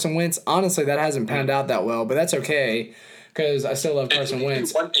quarterback in Carson Wentz. Honestly, that hasn't panned out that well, but that's okay because I still love Carson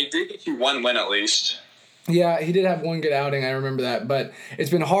Wentz. He did get you one win at least. Yeah, he did have one good outing. I remember that. But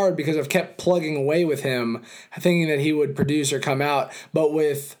it's been hard because I've kept plugging away with him, thinking that he would produce or come out. But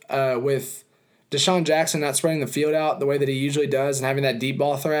with Deshaun Jackson not spreading the field out the way that he usually does and having that deep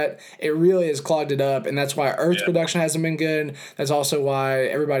ball threat, it really has clogged it up. And that's why Ertz's production hasn't been good. That's also why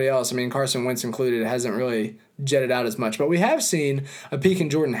everybody else, Carson Wentz included, hasn't really jetted out as much. But we have seen a peak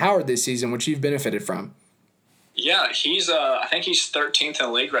in Jordan Howard this season, which you've benefited from. Yeah, he's I think he's 13th in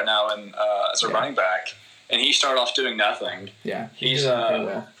the league right now as a running back. And he started off doing nothing. Yeah, he's.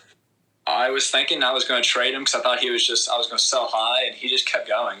 Well. I was thinking I was going to trade him because I thought I was going to sell high, and he just kept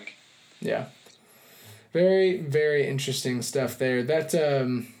going. Yeah, very, very interesting stuff there. That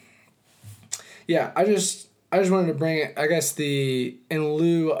I just wanted to bring it. I guess in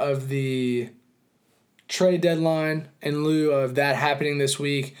lieu of the trade deadline, in lieu of that happening this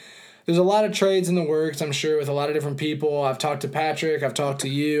week. There's a lot of trades in the works, I'm sure, with a lot of different people. I've talked to Patrick. I've talked to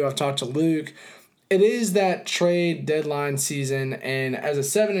you. I've talked to Luke. It is that trade deadline season, and as a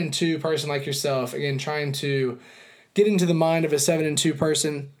 7-2 person like yourself, again, trying to get into the mind of a 7-2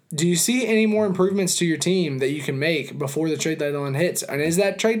 person, do you see any more improvements to your team that you can make before the trade deadline hits? And is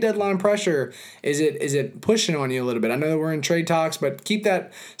that trade deadline pressure, is it pushing on you a little bit? I know that we're in trade talks, but keep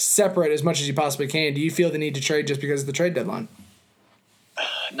that separate as much as you possibly can. Do you feel the need to trade just because of the trade deadline?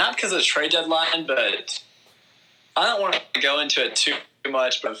 Not because of the trade deadline, but I don't want to go into it too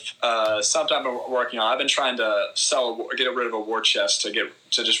much, but something I've been working on. I've been trying to get rid of a war chest to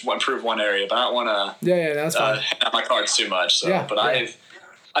just improve one area, but I don't want to. Yeah, that's fine. Hand out my cards too much. So, yeah, but yeah.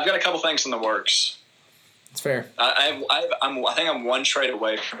 I've got a couple things in the works. It's fair. I think I'm one trade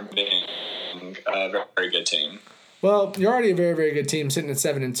away from being a very, very good team. Well, you're already a very, very good team, sitting at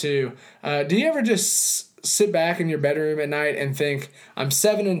 7-2. Do you ever just sit back in your bedroom at night and think, I'm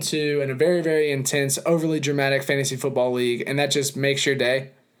 7-2 in a very, very intense, overly dramatic fantasy football league, and that just makes your day?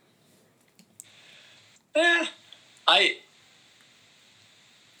 Yes.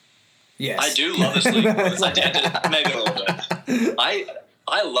 I do love this league. Maybe a little bit.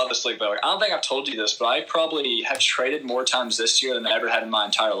 I love this league, but I don't think I've told you this, but I probably have traded more times this year than I ever had in my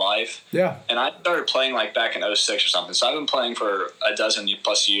entire life. Yeah. And I started playing back in 2006 or something, so I've been playing for a dozen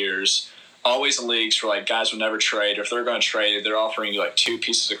plus years. Always in leagues where guys would never trade, or if they're going to trade, they're offering you two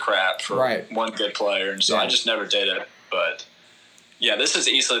pieces of crap for one good player, and so I just never did it. But yeah, this is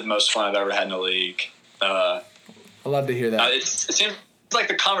easily the most fun I've ever had in a league. I love to hear that. It seems like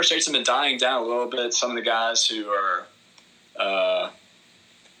the conversations have been dying down a little bit. Some of the guys who are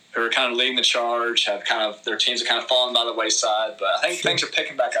kind of leading the charge have their teams have kind of fallen by the wayside, but I think things are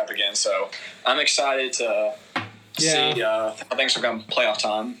picking back up again. So I'm excited to see how things are going playoff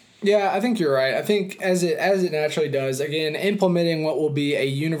time. Yeah, I think you're right. I think as it naturally does, again, implementing what will be a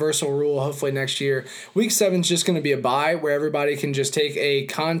universal rule hopefully next year. Week 7 is just going to be a bye where everybody can just take a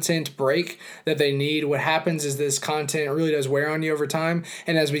content break that they need. What happens is this content really does wear on you over time,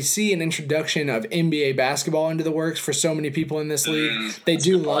 and as we see an introduction of NBA basketball into the works for so many people in this league, they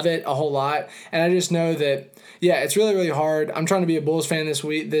do love it a whole lot. And I just know that it's really, really hard. I'm trying to be a Bulls fan this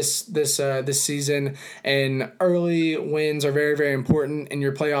week, this season, and early wins are very, very important in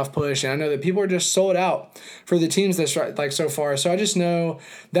your playoff push. And I know that people are just sold out for the teams that's like so far. So I just know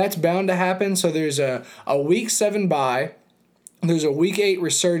that's bound to happen. So there's a week 7 bye. There's a week 8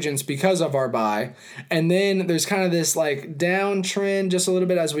 resurgence because of our bye. And then there's kind of this like downtrend just a little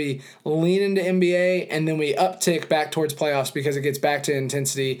bit as we lean into NBA, and then we uptick back towards playoffs because it gets back to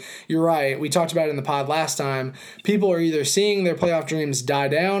intensity. You're right. We talked about it in the pod last time. People are either seeing their playoff dreams die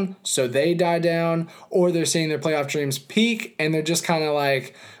down, so they die down, or they're seeing their playoff dreams peak, and they're just kind of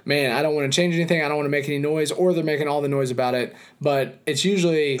like, man, I don't want to change anything. I don't want to make any noise, or they're making all the noise about it. But it's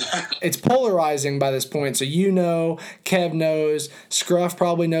usually, it's polarizing by this point. So Kev knows, Scruff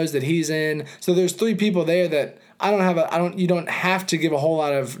probably knows that he's in. So there's 3 people there that you don't have to give a whole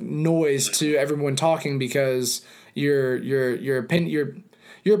lot of noise to everyone talking because your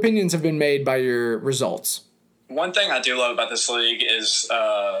opinions have been made by your results. One thing I do love about this league is,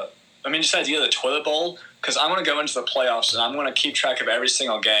 just the idea of the toilet bowl. Because I'm going to go into the playoffs and I'm going to keep track of every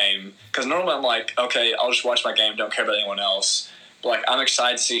single game. Because normally I'm like, okay, I'll just watch my game, don't care about anyone else. But like, I'm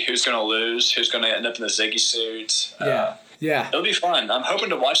excited to see who's going to lose, who's going to end up in the Ziggy suit. Yeah. It'll be fun. I'm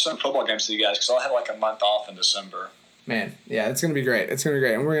hoping to watch some football games with you guys because I'll have like a month off in December. Man, yeah, it's going to be great. It's going to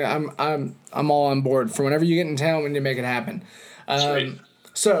be great. And I'm all on board for whenever you get in town. We need to make it happen. Sweet.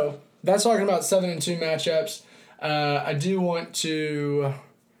 So that's talking about 7-2 matchups. I do want to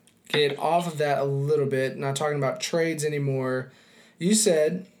get off of that a little bit, not talking about trades anymore. You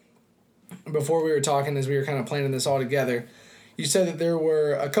said, before we were talking, as we were kind of planning this all together, you said that there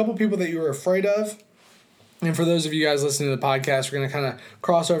were a couple people that you were afraid of. And for those of you guys listening to the podcast, we're going to kind of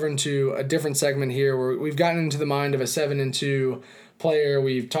cross over into a different segment here where we've gotten into the mind of a 7-2 player.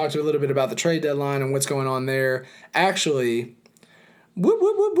 We've talked a little bit about the trade deadline and what's going on there. Actually,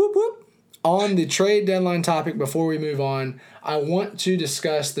 on the trade deadline topic, before we move on, I want to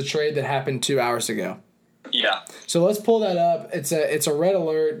discuss the trade that happened 2 hours ago. Yeah. So let's pull that up. It's a red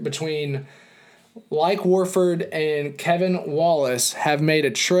alert between Like Warford and Kevin Wallace have made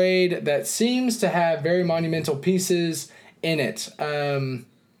a trade that seems to have very monumental pieces in it.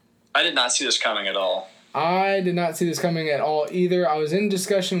 I did not see this coming at all. I did not see this coming at all either. I was in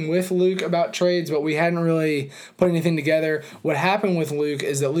discussion with Luke about trades, but we hadn't really put anything together. What happened with Luke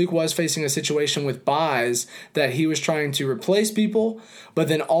is that Luke was facing a situation with buys that he was trying to replace people, but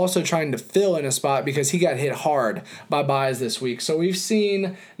then also trying to fill in a spot because he got hit hard by buys this week. So we've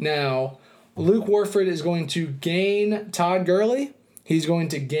seen now Luke Warford is going to gain Todd Gurley. He's going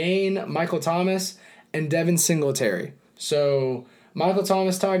to gain Michael Thomas and Devin Singletary. So Michael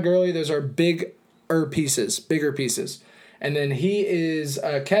Thomas, Todd Gurley, those are bigger pieces. And then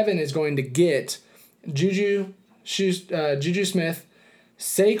Kevin is going to get Juju Smith,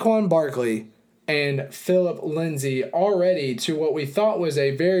 Saquon Barkley, and Philip Lindsay already to what we thought was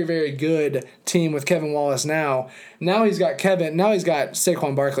a very, very good team with Kevin Wallace now. Now he's got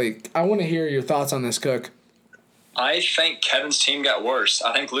Saquon Barkley. I want to hear your thoughts on this, Cook. I think Kevin's team got worse.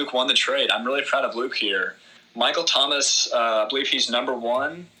 I think Luke won the trade. I'm really proud of Luke here. Michael Thomas, I believe he's number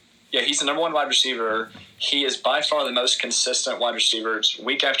 1. Yeah, he's the number 1 wide receiver. He is by far the most consistent wide receiver. It's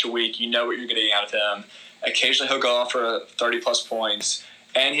week after week, you know what you're getting out of him. Occasionally he'll go off for 30-plus points,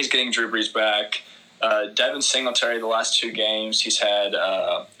 and he's getting Drew Brees back. Devin Singletary, the last 2 games, he's had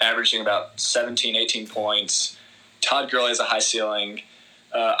averaging about 17, 18 points. Todd Gurley has a high ceiling.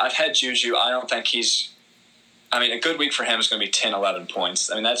 I've had Juju. I don't think a good week for him is going to be 10, 11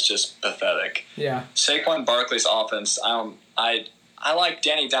 points. I mean, that's just pathetic. Yeah. Saquon Barkley's offense, I like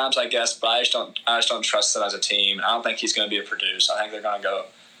Danny Dimes, I guess, but I just don't trust them as a team. I don't think he's going to be a produce. I think they're going to go.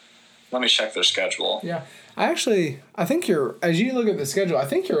 Let me check their schedule. Yeah, I think as you look at the schedule, I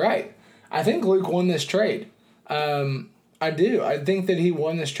think you're right. I think Luke won this trade. I do. I think that he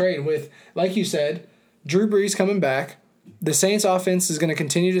won this trade with, like you said, Drew Brees coming back. The Saints offense is going to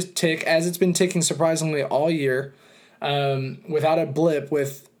continue to tick as it's been ticking surprisingly all year, without a blip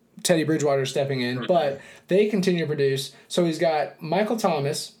with Teddy Bridgewater stepping in, but they continue to produce. So he's got Michael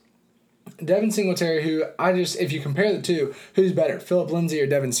Thomas, Devin Singletary, who if you compare the two, who's better, Philip Lindsay or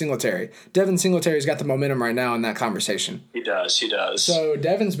Devin Singletary? Devin Singletary's got the momentum right now in that conversation. He does. So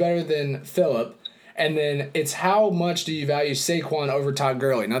Devin's better than Philip. And then it's how much do you value Saquon over Todd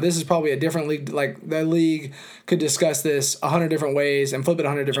Gurley? Now, this is probably a different league. Like, the league could discuss this 100 different ways and flip it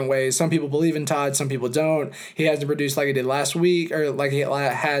 100 different ways. Some people believe in Todd. Some people don't. He hasn't produced like he did last week or like he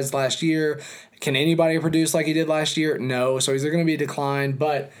has last year. Can anybody produce like he did last year? No. So is there going to be a decline?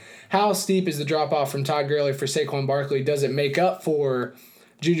 But how steep is the drop-off from Todd Gurley for Saquon Barkley? Does it make up for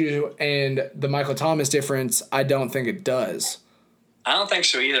Juju and the Michael Thomas difference? I don't think it does. I don't think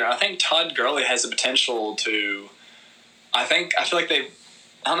so either. I think Todd Gurley has the potential to. I feel like they.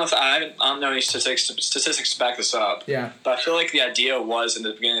 I don't know any statistics to back this up. Yeah. But I feel like the idea was in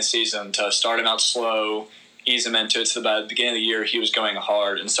the beginning of the season to start him out slow, ease him into it. So by the beginning of the year, he was going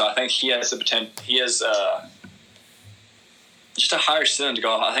hard, and so I think he has the potential. He has just a higher ceiling to go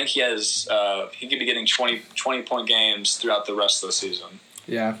off. I think he has. He could be getting 20-point games throughout the rest of the season.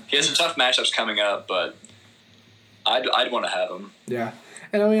 Yeah. He has some tough matchups coming up, but I'd want to have him. Yeah.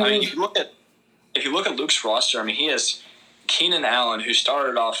 And I mean if you look at Luke's roster, I mean, he has Keenan Allen, who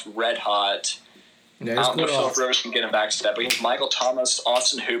started off red hot. Yeah, I don't know if Philip Rivers can get him back step, but he has Michael Thomas,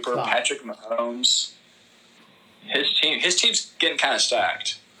 Austin Hooper, Patrick Mahomes. His team's getting kind of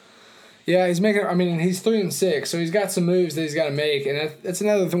stacked. Yeah, he's 3-6, so he's got some moves that he's got to make, and that's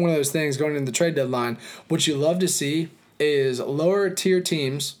another one of those things going into the trade deadline. What you love to see is lower tier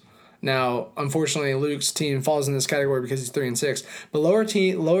teams. Now, unfortunately, Luke's team falls in this category because he's 3-6, but lower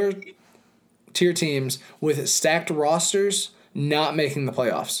tier teams with stacked rosters not making the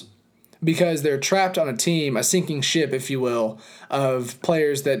playoffs because they're trapped on a team, a sinking ship, if you will, of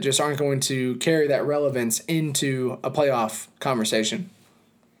players that just aren't going to carry that relevance into a playoff conversation.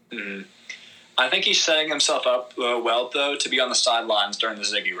 Mm-hmm. I think he's setting himself up well, though, to be on the sidelines during the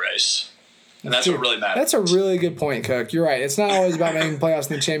Ziggy race. And that's what really matters. That's a really good point, Cook. You're right. It's not always about making playoffs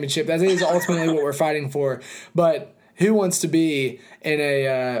in the championship. That is ultimately what we're fighting for. But who wants to be in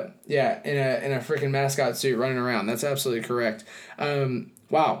a freaking mascot suit running around? That's absolutely correct.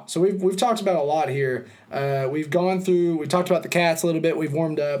 Wow. So we've talked about a lot here. We talked about the Cats a little bit. We've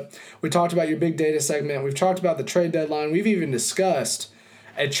warmed up. We talked about your big data segment. We've talked about the trade deadline. We've even discussed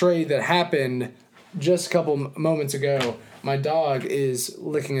a trade that happened just a couple moments ago. My dog is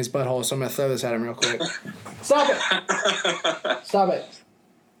licking his butthole, so I'm going to throw this at him real quick. Stop it! Stop it.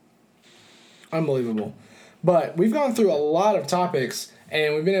 Unbelievable. But we've gone through a lot of topics,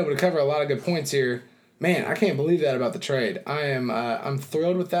 and we've been able to cover a lot of good points here. Man, I can't believe that about the trade. I'm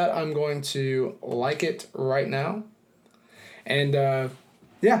thrilled with that. I'm going to like it right now. And,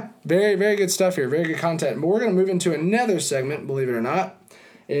 yeah, very, very good stuff here. Very good content. But we're going to move into another segment, believe it or not.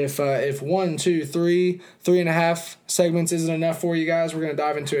 If 1, 2, 3, 3.5 segments isn't enough for you guys, we're going to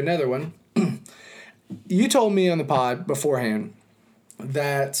dive into another one. You told me on the pod beforehand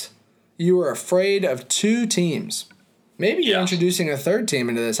that you were afraid of two teams. Maybe you're introducing a third team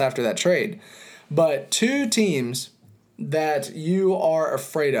into this after that trade. But two teams that you are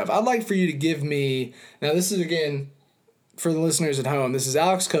afraid of. I'd like for you to give me... Now, this is, again, for the listeners at home, this is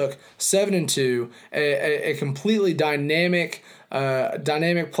Alex Cook, 7-2, a completely dynamic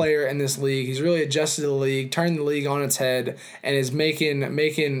player in this league. He's really adjusted to the league, turned the league on its head, and is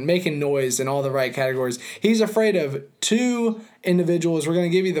making noise in all the right categories. He's afraid of two individuals. We're going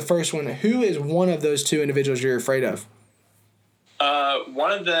to give you the first one. Who is one of those two individuals you're afraid of?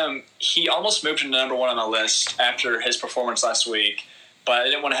 One of them, he almost moved to number one on the list after his performance last week, but I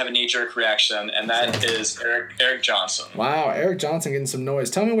didn't want to have a knee-jerk reaction, and that is Eric Johnson. Wow, Eric Johnson getting some noise.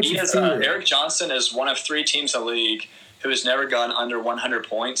 Tell me what you fear. Eric Johnson is one of three teams in the league who has never gone under 100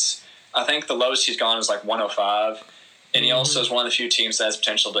 points. I think the lowest he's gone is like 105, and he also is one of the few teams that has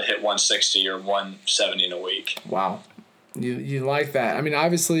potential to hit 160 or 170 in a week. Wow. You like that. I mean,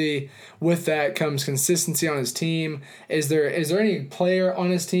 obviously, with that comes consistency on his team. Is there any player on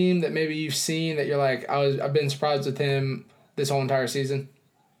his team that maybe you've seen that you're like, I've been surprised with him this whole entire season?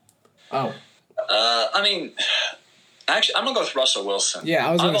 Oh. I mean, actually, I'm going to go with Russell Wilson. Yeah,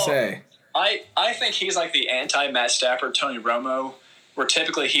 I was going to say. I think he's like the anti-Matt Stafford, Tony Romo, where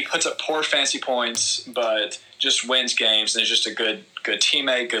typically he puts up poor fancy points but just wins games and is just a good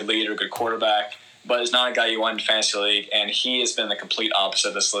teammate, good leader, good quarterback, but is not a guy you want in fantasy league, and he has been the complete opposite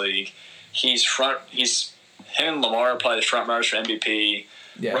of this league. Him and Lamar are probably the front runners for MVP.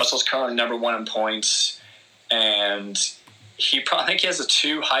 Yeah. Russell's currently number one in points, and I think he has the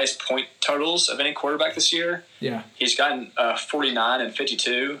two highest point totals of any quarterback this year. Yeah. He's gotten 49 and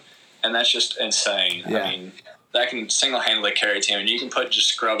 52, and that's just insane. Yeah. I mean, that can single-handedly carry a team, and you can put just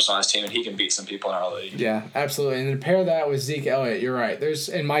scrubs on his team, and he can beat some people in our league. Yeah, absolutely. And then pair that with Zeke Elliott, you're right.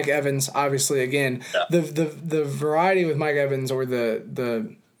 And Mike Evans, obviously, again, the variety with Mike Evans, or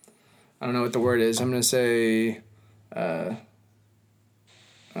the I don't know what the word is. I'm going to say and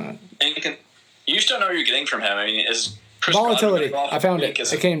you just don't know what you're getting from him. I mean, is Chris Volatility. Godwin I found it.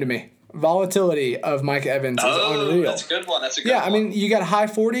 It came to me. Volatility of Mike Evans is unreal. That's a good one. I mean, you got high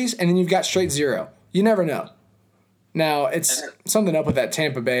 40s, and then you've got straight 0. You never know. Now, it's something up with that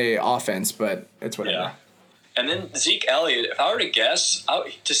Tampa Bay offense, but it's whatever. Yeah. And then Zeke Elliott, if I were to guess,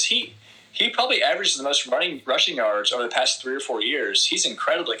 he probably averages the most rushing yards over the past 3 or 4 years. He's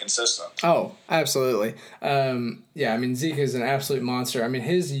incredibly consistent. Oh, absolutely. Yeah, I mean, Zeke is an absolute monster. I mean,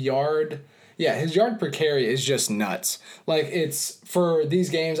 his yard per carry is just nuts. Like, it's for these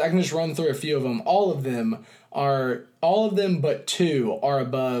games, I can just run through a few of them. All of them but 2 are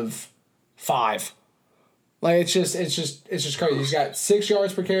above 5. Like, it's just crazy. He's got 6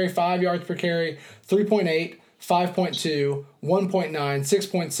 yards per carry, 5 yards per carry, 3.8, 5.2, 1.9,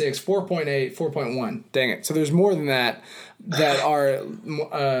 6.6, 4.8, 4.1. Dang it. So there's more than that are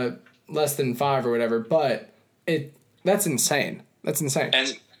less than 5 or whatever, but that's insane. That's insane.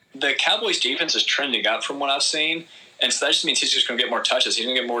 And the Cowboys defense is trending up from what I've seen. And so that just means he's just going to get more touches. He's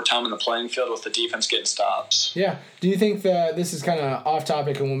going to get more time in the playing field with the defense getting stops. Yeah. Do you think that this is kind of off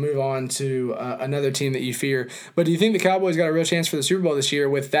topic and we'll move on to another team that you fear, but do you think the Cowboys got a real chance for the Super Bowl this year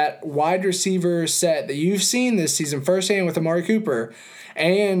with that wide receiver set that you've seen this season firsthand with Amari Cooper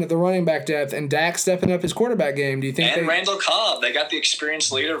and the running back depth and Dak stepping up his quarterback game? Do you think Randall Cobb. They got the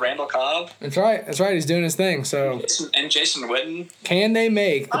experienced leader, Randall Cobb. That's right. He's doing his thing. So and Jason Witten. Can they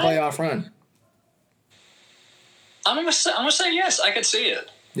make the playoff run? I'm gonna say yes. I could see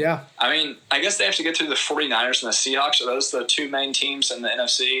it. Yeah. I mean, I guess they have to get through the 49ers and the Seahawks. Are those the 2 main teams in the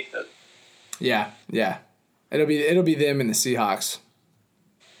NFC? Yeah. It'll be them and the Seahawks.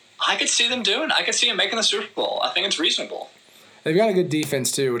 I could see them making the Super Bowl. I think it's reasonable. They've got a good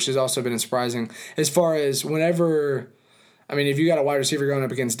defense too, which has also been surprising. As far as if you got a wide receiver going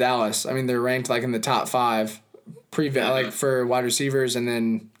up against Dallas, I mean they're ranked like in the top 5 like for wide receivers, and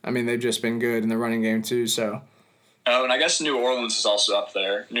then they've just been good in the running game too. So. Oh, and I guess New Orleans is also up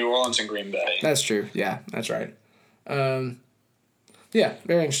there. New Orleans and Green Bay. That's true. Yeah, that's right. Yeah,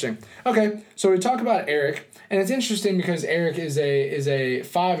 very interesting. Okay, so we talk about Eric, and it's interesting because Eric is a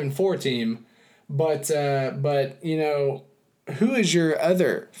 5-4 team, but who is your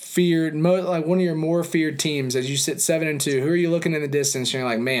other feared, like one of your more feared teams as you sit 7-2? Who are you looking in the distance and you're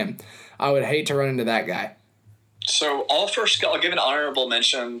like, man, I would hate to run into that guy? So I'll give an honorable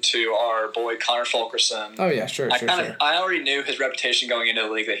mention to our boy Connor Fulkerson. Oh yeah, sure. I already knew his reputation going into the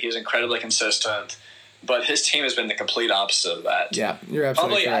league that he was incredibly consistent, but his team has been the complete opposite of that. Yeah, you're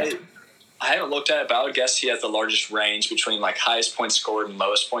absolutely correct. I haven't looked at it, but I would guess he has the largest range between like highest points scored and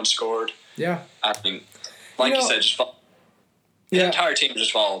lowest points scored. Yeah. I mean, like you said, the entire team is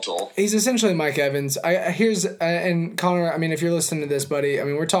just volatile. He's essentially Mike Evans. And Connor, if you're listening to this, buddy,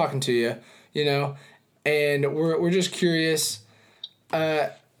 we're talking to you, and we're just curious.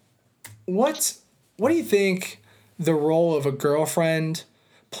 What do you think the role of a girlfriend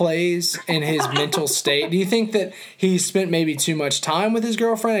plays in his mental state? Do you think that he spent maybe too much time with his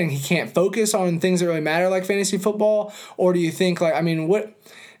girlfriend and he can't focus on things that really matter like fantasy football? Or do you think I don't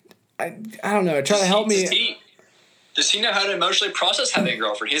know. Try to help me. Does he know how to emotionally process having a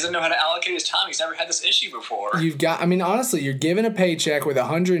girlfriend? He doesn't know how to allocate his time. He's never had this issue before. Honestly, you're given a paycheck with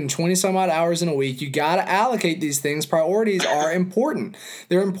 120 some odd hours in a week. You got to allocate these things. Priorities are important.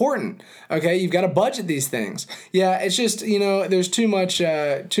 They're important. Okay, you've got to budget these things. Yeah, it's just there's too much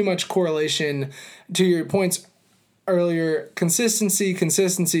correlation to your points earlier. Consistency.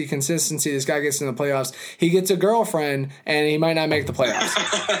 This guy gets in the playoffs. He gets a girlfriend, and he might not make the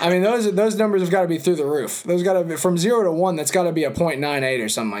playoffs. Those numbers have got to be through the roof. Those got to be from 0 to 1. That's got to be a 0.98 or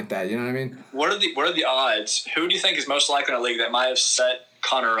something like that. You know what I mean? What are the odds? Who do you think is most likely in a league that might have set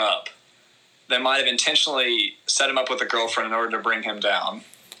Connor up? That might have intentionally set him up with a girlfriend in order to bring him down?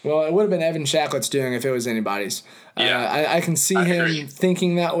 Well, it would have been Evan Shacklett's doing if it was anybody's. Yeah, I can see him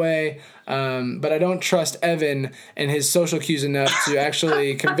thinking that way, but I don't trust Evan and his social cues enough to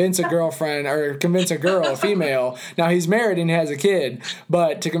actually convince a girlfriend or convince a female. Now, he's married and he has a kid,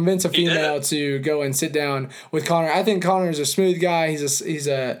 but to convince a female to go and sit down with Connor, I think Connor is a smooth guy. He's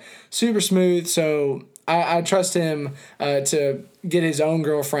a super smooth, so I trust him to get his own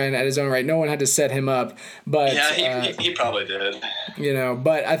girlfriend at his own rate. No one had to set him up, but he probably did.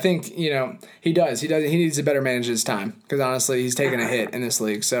 But I think he does. He needs to better manage his time because honestly, he's taking a hit in this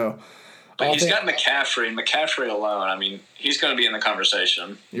league. So, but he's got McCaffrey. And McCaffrey alone, he's going to be in the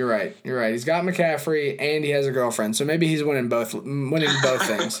conversation. You're right. He's got McCaffrey and he has a girlfriend, so maybe he's winning both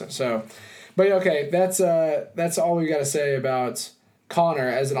things. So, but okay, that's all we got to say about Connor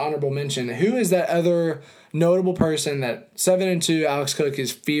as an honorable mention. Who is that other notable person that 7-2 Alex Cook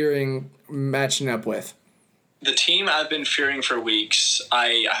is fearing matching up with? the team I've been fearing for weeks,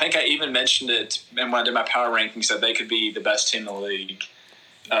 I think I even mentioned it when I did my power rankings that they could be the best team in the league.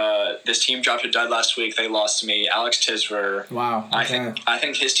 This team dropped a dud last week. They lost to me. Alex Tisver. Wow. Okay. I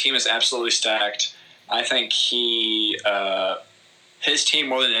think his team is absolutely stacked. I think his team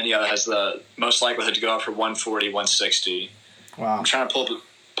more than any other has the most likelihood to go out for 140, 160. Wow. I'm trying to pull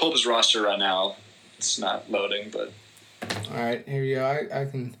up his roster right now. It's not loading, but all right, here we go. I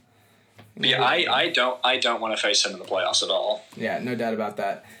can. Yeah, I don't want to face him in the playoffs at all. Yeah, no doubt about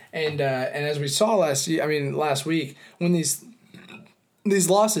that. And as we saw last week, when these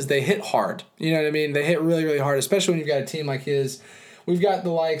losses, they hit hard. You know what I mean? They hit really, really hard, especially when you've got a team like his. We've got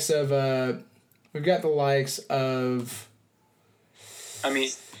the likes of. I mean,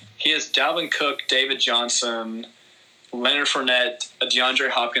 he has Dalvin Cook, David Johnson, Leonard Fournette, DeAndre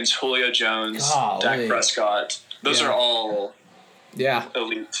Hopkins, Julio Jones, Dak Prescott. Those are all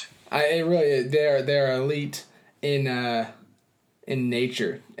elite. They're elite in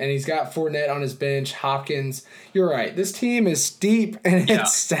nature, and he's got Fournette on his bench. Hopkins, you're right. This team is deep and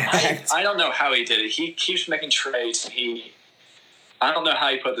it's stacked. I don't know how he did it. He keeps making trades. I don't know how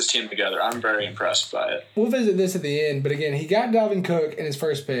he put this team together. I'm very impressed by it. We'll visit this at the end, but again, he got Dalvin Cook in his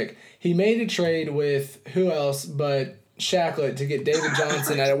first pick. He made a trade with who else but Shacklet to get David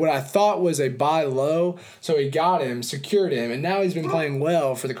Johnson at what I thought was a buy low. So he got him, secured him, and now he's been playing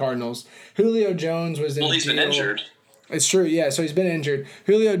well for the Cardinals. Julio Jones was in he's been injured. It's true, yeah. So he's been injured.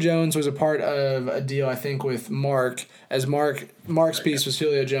 Julio Jones was a part of a deal, I think, with Mark, as Mark's piece was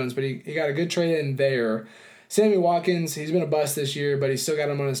Julio Jones, but he got a good trade in there. Sammy Watkins, he's been a bust this year, but he's still got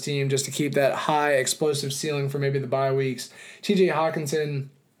him on his team just to keep that high explosive ceiling for maybe the bye weeks. TJ Hawkinson,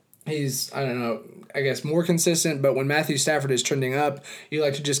 he's, I don't know, I guess more consistent, but when Matthew Stafford is trending up, you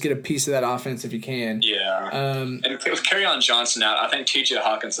like to just get a piece of that offense if you can. Yeah. And with Kerryon Johnson out, I think TJ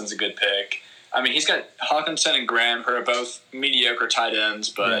Hawkinson's a good pick. I mean, he's got Hawkinson and Graham, who are both mediocre tight ends,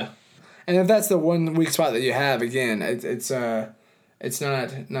 but... Yeah. And if that's the one weak spot that you have, again, it's not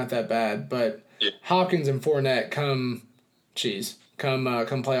that bad, but... Yeah. Hopkins and Fournette come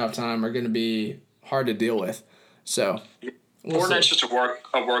playoff time are going to be hard to deal with. So Fournette's just a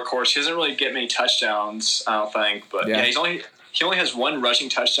workhorse. He doesn't really get many touchdowns, I don't think. But he only has one rushing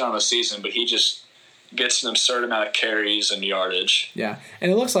touchdown this season, but he just gets an absurd amount of carries and yardage. Yeah,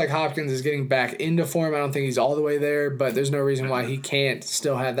 and it looks like Hopkins is getting back into form. I don't think he's all the way there, but there's no reason why he can't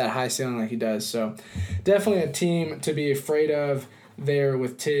still have that high ceiling like he does. So definitely a team to be afraid of there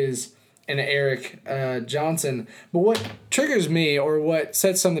with Tiz and Eric Johnson. But what triggers me, or what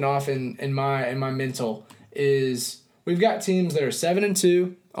sets something off in my mental, is we've got teams that are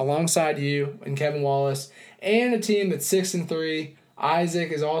 7-2 alongside you and Kevin Wallace, and a team that's 6-3.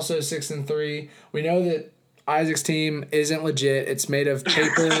 Isaac is also 6-3. We know that Isaac's team isn't legit. It's made of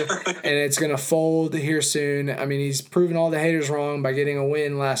paper, and it's going to fold here soon. I mean, he's proven all the haters wrong by getting a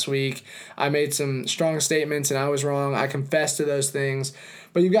win last week. I made some strong statements, and I was wrong. I confess to those things.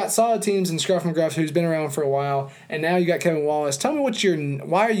 But you've got solid teams in Scruff McGruff, who's been around for a while, and now you got Kevin Wallace. Tell me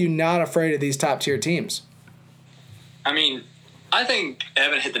why are you not afraid of these top-tier teams? I mean, I think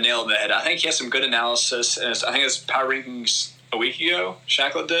Evan hit the nail on the head. I think he has some good analysis, and I think his power rankings a week ago,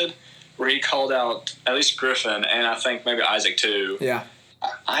 Shacklet did, where he called out at least Griffin, and I think maybe Isaac too. Yeah.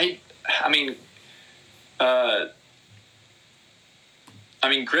 I mean,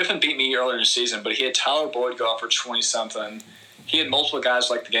 Griffin beat me earlier in the season, but he had Tyler Boyd go off for 20-something. He had multiple guys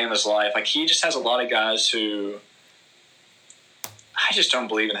like the game of his life. Like, he just has a lot of guys who I just don't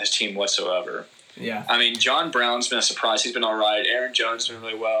believe in his team whatsoever. Yeah. I mean, John Brown's been a surprise. He's been all right. Aaron Jones has been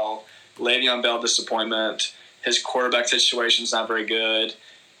really well. Le'Veon Bell, disappointment. His quarterback situation's not very good.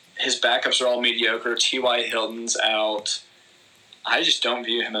 His backups are all mediocre. T.Y. Hilton's out. I just don't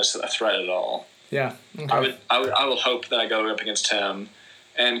view him as a threat at all. Yeah. Okay. I will hope that I go up against him.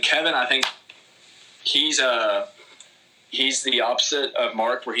 And Kevin, I think he's the opposite of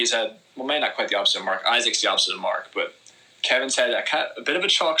Mark, where he's had, well, maybe not quite the opposite of Mark. Isaac's the opposite of Mark, but Kevin's had a bit of a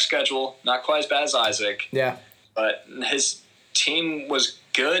chalk schedule, not quite as bad as Isaac. Yeah. But his team was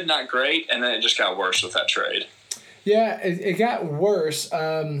good, not great, and then it just got worse with that trade. Yeah, it got worse.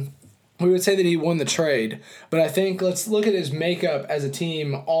 We would say that he won the trade, but I think let's look at his makeup as a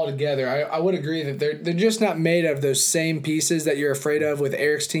team altogether. I would agree that they're just not made of those same pieces that you're afraid of with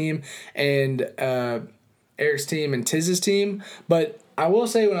Eric's team and Tiz's team. But I will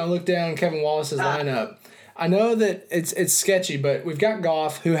say, when I look down Kevin Wallace's lineup, I know that it's sketchy, but we've got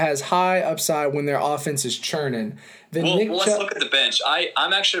Goff, who has high upside when their offense is churning. Then let's look at the bench.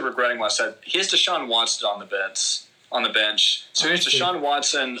 I'm actually regretting what I said. He has Deshaun Watson on the bench. So he has Deshaun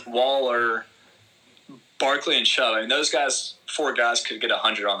Watson, Waller, Barkley, and Chubb. I mean, those guys, 4 guys, could get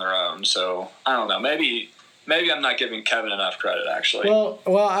 100 on their own. So I don't know. Maybe maybe I'm not giving Kevin enough credit, actually. Well,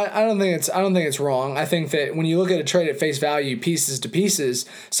 I don't think it's wrong. I think that when you look at a trade at face value, pieces to pieces,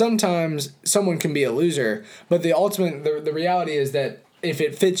 sometimes someone can be a loser. But the reality is that if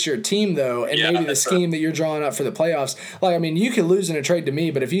it fits your team, though, and maybe the scheme that you're drawing up for the playoffs, like, I mean, you could lose in a trade to me,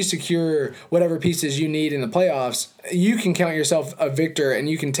 but if you secure whatever pieces you need in the playoffs, you can count yourself a victor and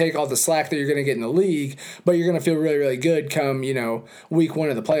you can take all the slack that you're going to get in the league, but you're going to feel really, really good come, week 1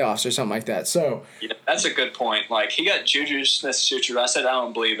 of the playoffs or something like that. So yeah, that's a good point. Like, he got Juju Smith-Schuster. I said I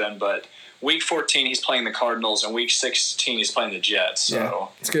don't believe him, but week 14 he's playing the Cardinals, and week 16 he's playing the Jets. So yeah,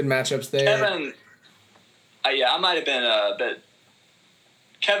 it's good matchups there. Kevin, I might have been a bit.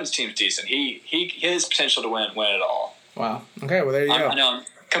 Kevin's team's decent. He his potential to win it all. Wow. Okay. Well, there you go. I know I'm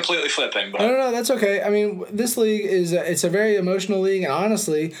completely flipping, but no, that's okay. I mean, this league it's a very emotional league, and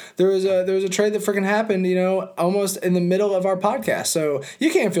honestly, there was a trade that freaking happened, almost in the middle of our podcast. So you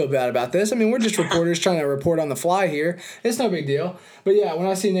can't feel bad about this. I mean, we're just reporters trying to report on the fly here. It's no big deal. But yeah, when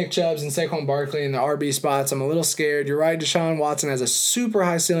I see Nick Chubbs and Saquon Barkley in the RB spots, I'm a little scared. You're right. Deshaun Watson has a super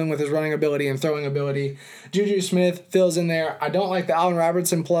high ceiling with his running ability and throwing ability. Juju Smith fills in there. I don't like the Allen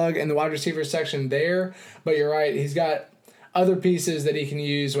Robertson plug in the wide receiver section there, but you're right. He's got other pieces that he can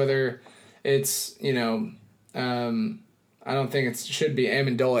use, whether it's, I don't think it should be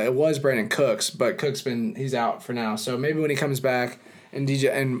Amendola. It was Brandon Cooks, but he's out for now. So maybe when he comes back, and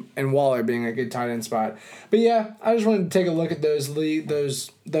DJ and Waller being a good tight end spot. But yeah, I just wanted to take a look at those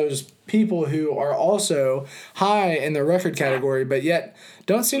people who are also high in the record category, but yet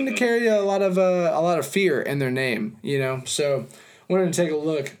don't seem to carry a lot of fear in their name. So wanted to take a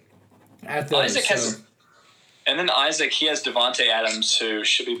look at those. And then Isaac, he has Devontae Adams, who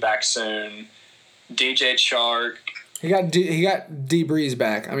should be back soon. DJ Chark. He got D Breeze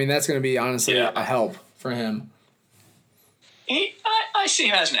back. I mean, that's going to be honestly a help for him. I see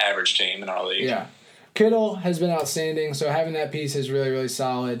him as an average team in our league. Yeah. Kittle has been outstanding, so having that piece is really, really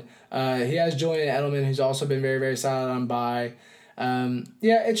solid. He has Julian Edelman, who's also been very, very solid on bye.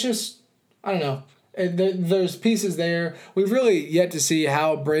 It's just, I don't know. There's pieces there. We've really yet to see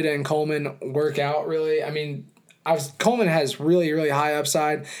how Breida and Coleman work out, really. I mean, Coleman has really, really high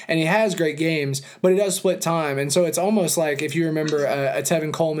upside, and he has great games, but he does split time. And so it's almost like if you remember a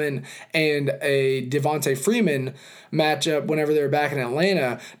Tevin Coleman and a Devontae Freeman matchup whenever they were back in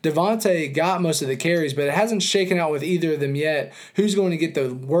Atlanta, Devontae got most of the carries, but it hasn't shaken out with either of them yet. Who's going to get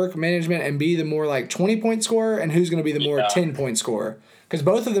the work management and be the more like 20-point scorer, and who's going to be the more 10-point scorer? Because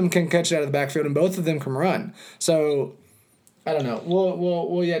both of them can catch it out of the backfield, and both of them can run. So I don't know.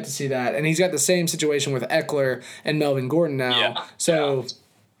 We'll yet to see that. And he's got the same situation with Eckler and Melvin Gordon now. Yeah. So,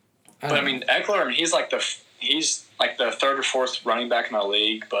 but I mean, Eckler, he's like the third or fourth running back in our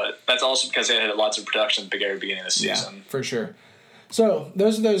league, but that's also because they had lots of production at the very beginning of the season. Yeah, for sure. So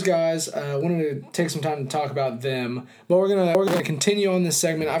those are those guys. Wanted to take some time to talk about them, but we're gonna continue on this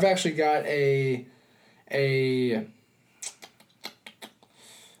segment. I've actually got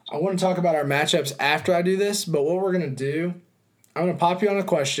I want to talk about our matchups after I do this, but what we're gonna do, I'm gonna pop you on a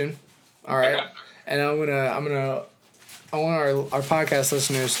question, all right, okay. And I want our podcast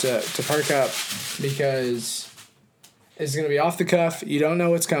listeners to perk up because it's gonna be off the cuff. You don't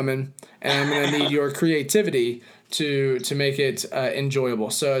know what's coming, and I'm gonna need your creativity to make it enjoyable.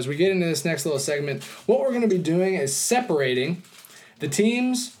 So as we get into this next little segment, what we're gonna be doing is separating the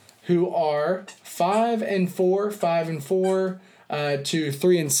teams who are 5-4 to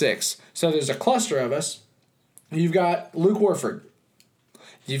 3-6. So there's a cluster of us. You've got Luke Warford.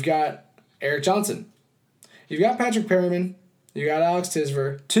 You've got Eric Johnson. You've got Patrick Perryman. You got Alex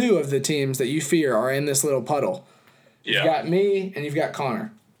Tisver. Two of the teams that you fear are in this little puddle. Yeah. You've got me and you've got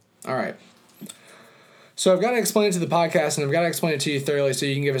Connor. All right. So I've got to explain it to the podcast, and I've got to explain it to you thoroughly so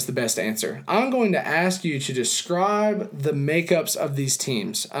you can give us the best answer. I'm going to ask you to describe the makeups of these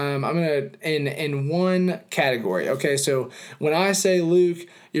teams. I'm going to in one category. Okay, so when I say Luke,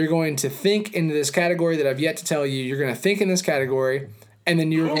 you're going to think into this category that I've yet to tell you. You're going to think in this category, and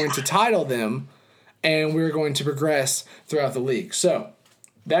then you're going to title them, and we're going to progress throughout the league. So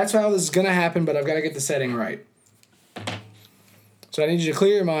that's how this is going to happen, but I've got to get the setting right. So I need you to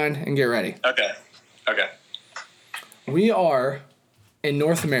clear your mind and get ready. Okay. We are in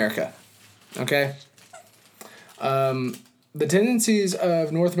North America, okay? The tendencies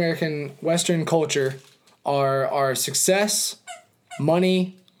of North American Western culture are success,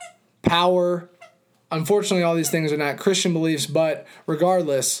 money, power. Unfortunately, all these things are not Christian beliefs, but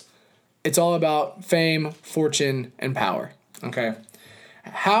regardless, it's all about fame, fortune, and power, okay?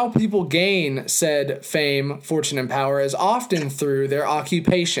 How people gain said fame, fortune, and power is often through their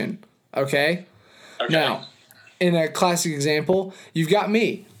occupation, okay? Now, in a classic example, you've got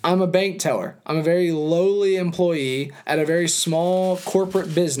me. I'm a bank teller. I'm a very lowly employee at a very small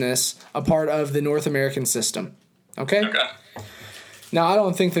corporate business, a part of the North American system. Okay? Now, I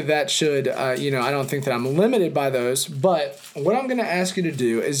don't think that should, I don't think that I'm limited by those, but what I'm going to ask you to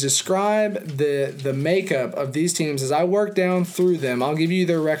do is describe the makeup of these teams as I work down through them. I'll give you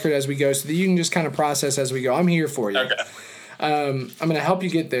their record as we go so that you can just kind of process as we go. I'm here for you. Okay. I'm going to help you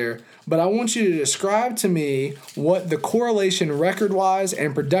get there, but I want you to describe to me what the correlation record-wise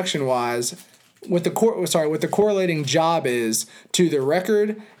and production-wise, what the correlating job is to the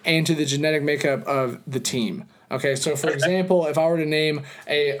record and to the genetic makeup of the team. Okay, so for example, if I were to name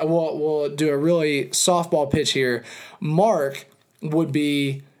we'll do a really softball pitch here. Mark would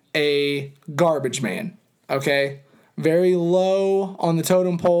be a garbage man, okay? Very low on the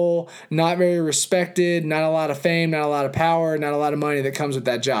totem pole, not very respected, not a lot of fame, not a lot of power, not a lot of money that comes with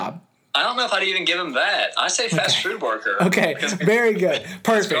that job. I don't know if I'd even give him that. I say fast food worker. Okay, very good.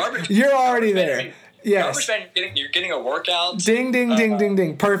 Perfect. You're already there. Yes. You're getting a workout. Ding, ding, ding, ding,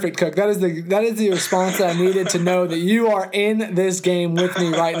 ding. Perfect, Cook. That is the response that I needed to know that you are in this game with me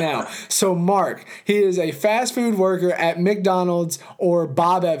right now. So, Mark, he is a fast food worker at McDonald's or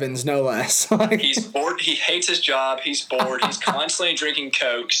Bob Evans, no less. He's bored. He hates his job. He's bored. He's constantly drinking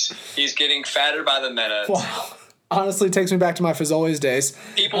Cokes. He's getting fatter by the minute. Wow. Honestly, it takes me back to my Fazoli's days.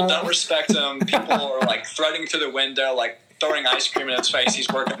 People don't respect him. People are, threading through the window, throwing ice cream in his face. He's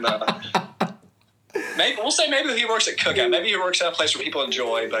working maybe he works at Cookout. Maybe he works at a place where people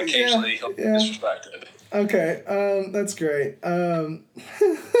enjoy, but occasionally he'll be disrespected. Okay, that's great.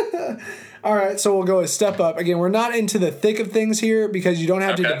 All right, so we'll go a step up. Again, we're not into the thick of things here because you don't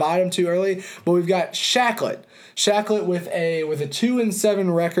have to divide them too early, but we've got Shacklet. Shacklet with a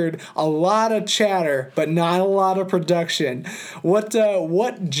 2-7 record, a lot of chatter, but not a lot of production. What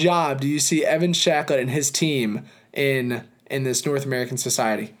job do you see Evan Shacklet and his team in this North American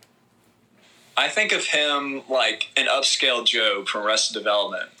society? I think of him like an upscale Job from Arrested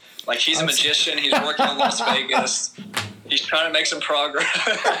Development. He's a magician. He's working in Las Vegas. He's trying to make some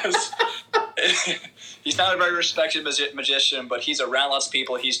progress. He's not a very respected magician, but he's around lots of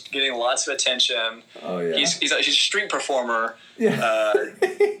people. He's getting lots of attention. Oh yeah. He's a street performer. Yeah.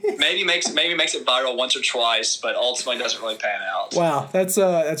 Maybe makes it viral once or twice, but ultimately doesn't really pan out. Wow,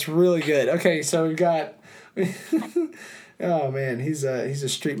 that's really good. Okay, so we've got. Oh man, he's a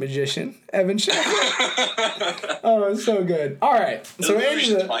street magician, Evan Shacklet. Oh, it's so good. All right, so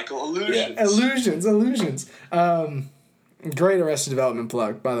illusions, Michael, illusions. Yeah, illusions. Great Arrested Development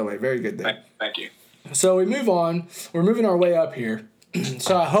plug, by the way. Very good there. Thank you. So we move on. We're moving our way up here.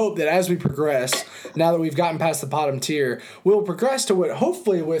 So I hope that as we progress, now that we've gotten past the bottom tier, we'll progress to what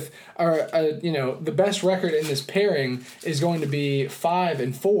hopefully with our, the best record in this pairing is going to be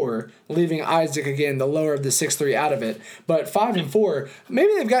 5-4, leaving Isaac again the lower of the 6-3 out of it. But 5-4,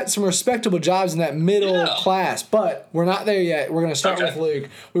 maybe they've got some respectable jobs in that middle class, but we're not there yet. We're going to start with Luke.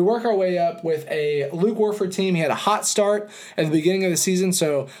 We work our way up with a Luke Warford team. He had a hot start at the beginning of the season,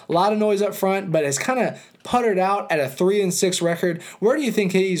 so a lot of noise up front, but has kind of puttered out at a 3-6 record. Where do you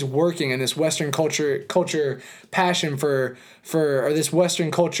think he's working in this Western culture passion or this Western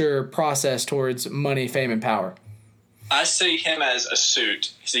culture process towards money, fame, and power? I see him as a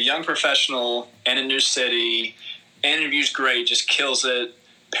suit. He's a young professional in a new city. Interviews great, just kills it.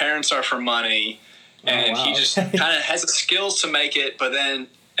 Parents are for money. And he just kind of has the skills to make it, but then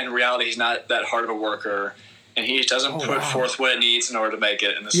in reality, he's not that hard of a worker. And he doesn't put forth what it needs in order to make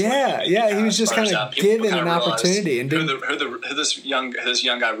it in this. Yeah, he was just kind of given an opportunity and who this young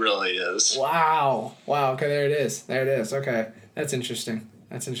guy really is. Wow. Okay, there it is. Okay, that's interesting.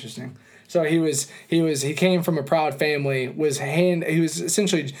 So he came from a proud family. He was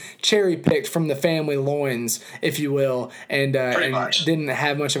essentially cherry picked from the family loins, if you will, and didn't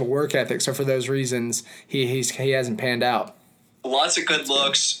have much of a work ethic. So for those reasons, he hasn't panned out. Lots of good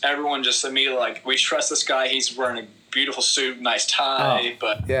looks. Everyone just immediately we trust this guy. He's wearing a beautiful suit, nice tie.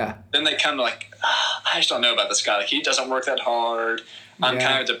 But then they come to I just don't know about this guy. He doesn't work that hard. I'm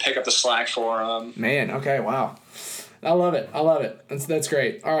kind of to pick up the slack for him. Man, okay, wow. I love it. That's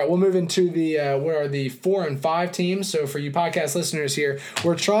great. All right, we'll move into the what are the 4 and 5 teams. So for you podcast listeners here,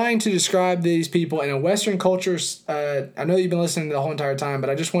 we're trying to describe these people in a Western culture. I know you've been listening the whole entire time, but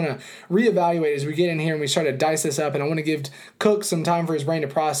I just want to reevaluate as we get in here and we start to dice this up. And I want to give Cook some time for his brain to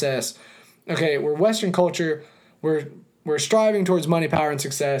process. Okay, we're Western culture. We're striving towards money, power, and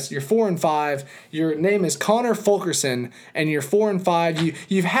success. You're 4 and 5. Your name is Connor Fulkerson, and you're 4 and 5.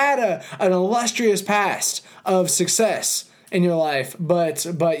 You've had an illustrious past of success in your life, but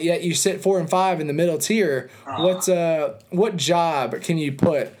yet you sit 4 and 5 in the middle tier. What job can you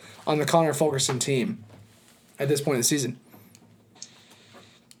put on the Connor Fulkerson team? at this point in the season?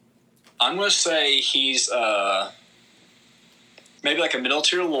 I'm going to say he's maybe like a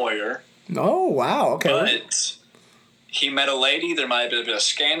middle-tier lawyer. Oh, wow. Okay. But he met a lady. There might have been a bit of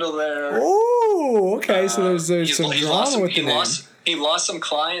scandal there. Oh, okay. So there's some drama with the name. He lost some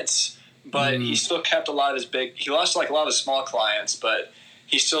clients, but he still kept a lot of his big – he lost like a lot of his small clients, but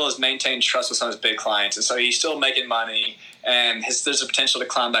he still has maintained trust with some of his big clients. And so he's still making money, and there's a potential to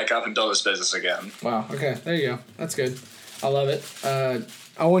climb back up and build his business again. Wow. Okay. There you go. That's good. I love it.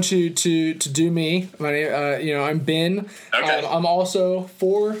 I want you to do me. My name, I'm Ben. Okay. I'm also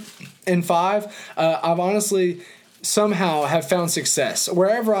 4 and 5. I've honestly somehow have found success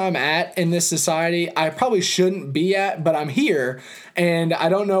wherever I'm at in this society. I probably shouldn't be at, but I'm here, and I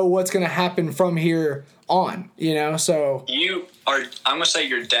don't know what's going to happen from here on. So you are. I'm going to say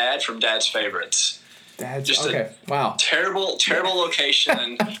your dad from Dad's Favorites. Just okay. Wow. Terrible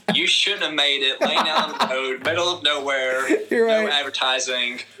location. You shouldn't have made it. Laying down on the road, middle of nowhere. You're right. No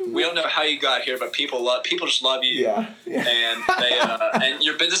advertising. We don't know how you got here, but people just love you. Yeah. And they and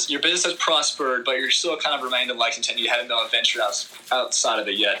your business has prospered, but you're still kind of remained in Lexington. You haven't done a venture outside of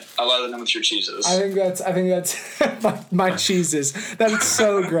it yet. I love them with your cheeses. I think that's my cheeses. That is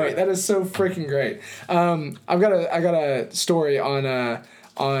so great. That is so freaking great. I got a story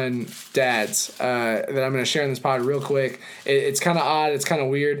on dads that I'm going to share in this pod real quick. It's kind of odd. It's kind of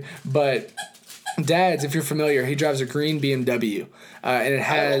weird. But dads, if you're familiar, he drives a green BMW. And it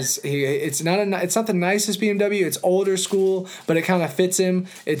has it's not the nicest BMW. It's older school, but it kind of fits him.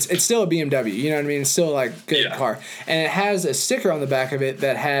 It's still a BMW. You know what I mean? It's still like good car. And it has a sticker on the back of it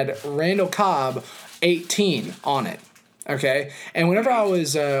that had Randall Cobb 18 on it. Okay, and whenever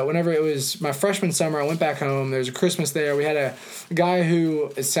it was my freshman summer, I went back home. There was a Christmas there. We had a guy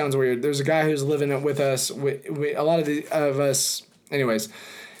who, it sounds weird. There's a guy who's living with us. A lot of us, anyways.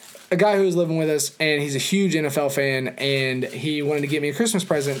 A guy who was living with us, and he's a huge NFL fan, and he wanted to get me a Christmas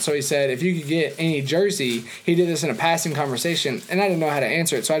present, so he said, if you could get any jersey, he did this in a passing conversation, and I didn't know how to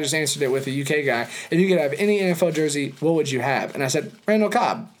answer it, so I just answered it with a UK guy. If you could have any NFL jersey, what would you have? And I said, Randall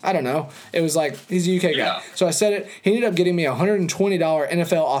Cobb. I don't know. It was like, he's a UK guy. So I said it. He ended up getting me a $120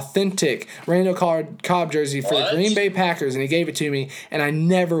 NFL authentic Randall Cobb jersey for the Green Bay Packers, and he gave it to me, and I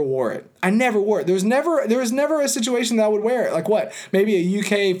never wore it. There was never a situation that I would wear it. Like what? Maybe a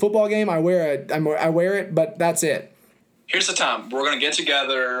UK football game. I wear it, but that's it. Here's the time. We're gonna get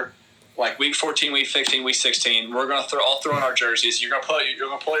together, like week 14, week 15, week 16. We're gonna throw in our jerseys. You're gonna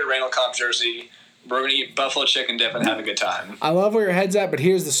pull your Randall Cobb jersey. We're going to eat buffalo chicken dip and have a good time. I love where your head's at, but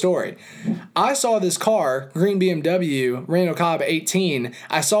here's the story. I saw this car, green BMW, Randall Cobb 18.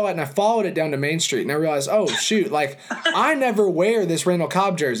 I saw it and I followed it down to Main Street, and I realized, oh, shoot, like, I never wear this Randall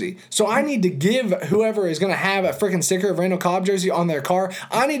Cobb jersey. So I need to give whoever is going to have a freaking sticker of Randall Cobb jersey on their car,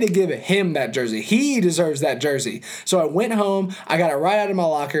 I need to give him that jersey. He deserves that jersey. So I went home. I got it right out of my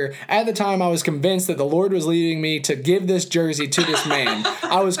locker. At the time, I was convinced that the Lord was leading me to give this jersey to this man.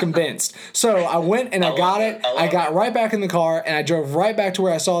 I was convinced. So I went and I got it. I got right back in the car, and I drove right back to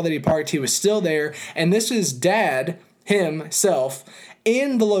where I saw that he parked. He was still there, and this is Dad himself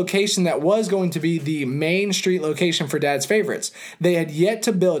in the location that was going to be the Main Street location for Dad's Favorites. They had yet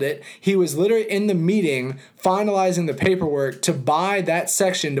to build it. He was literally in the meeting finalizing the paperwork to buy that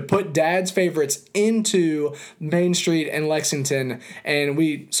section to put Dad's Favorites into Main Street in Lexington, and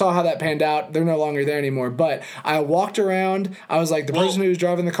we saw how that panned out. They're no longer there anymore, but I walked around. I was like, the person who was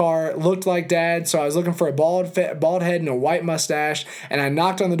driving the car looked like Dad, so I was looking for a bald head and a white mustache, and I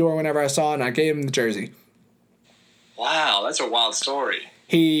knocked on the door whenever I saw it, and I gave him the jersey. Wow, that's a wild story.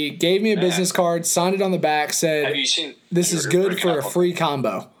 He gave me a business card, signed it on the back, said, have you seen, this is good for a free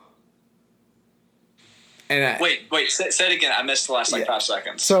combo. And Wait, say it again. I missed the last 5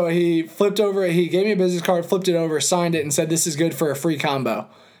 seconds. So he he gave me a business card, flipped it over, signed it, and said, this is good for a free combo.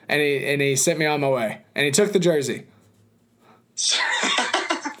 And he sent me on my way. And he took the jersey.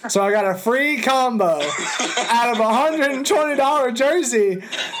 So I got a free combo out of a $120 jersey.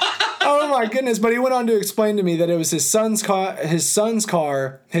 Oh my goodness! But he went on to explain to me that it was his son's car. His son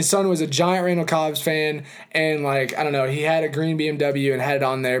was a giant Randall Cobb's fan, and like I don't know, he had a green BMW and had it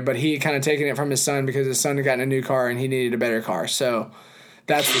on there, but he had kind of taken it from his son because his son had gotten a new car and he needed a better car. So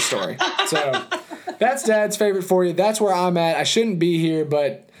that's the story. So that's Dad's favorite for you. That's where I'm at. I shouldn't be here,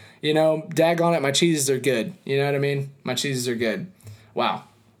 but you know, daggone it, my cheeses are good. You know what I mean? My cheeses are good. Wow.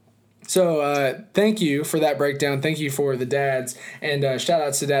 So thank you for that breakdown. Thank you for the dads. And shout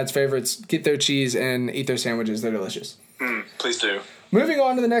outs to Dad's Favorites. Get their cheese and eat their sandwiches. They're delicious. Please do. Moving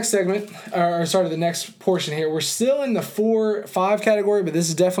on to the next segment, the next portion here. We're still in the 4-5 category, but this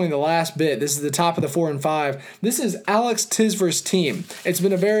is definitely the last bit. This is the top of the 4 and 5. This is Alex Tisver's team. It's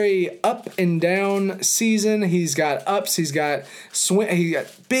been a very up and down season. He's got ups. He got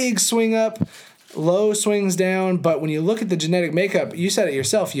big swing up, low swings down. But when you look at the genetic makeup, you said it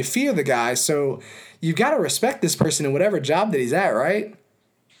yourself. You fear the guy, so you've got to respect this person in whatever job that he's at, right?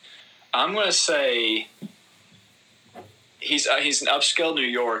 I'm going to say he's in upscale New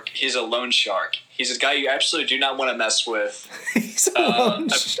York. He's a loan shark. He's a guy you absolutely do not want to mess with. He's a loan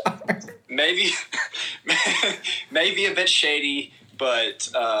shark. Maybe a bit shady, but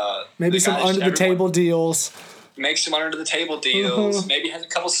maybe some under the table deals. Makes some under the table deals. Maybe has a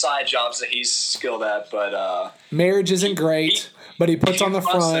couple side jobs that he's skilled at, but marriage isn't great. But he puts on the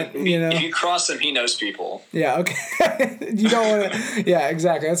front, If you cross him, he knows people. Yeah, okay. You don't want to. Yeah,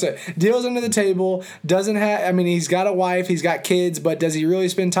 exactly. That's it. Deals under the table. Doesn't have. I mean, he's got a wife. He's got kids. But does he really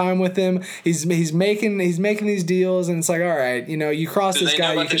spend time with them? He's making these deals, and it's like, all right, you cross this guy. Do they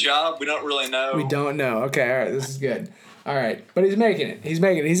know about the job? We don't really know. We don't know. Okay, all right. This is good. All right, but he's making it.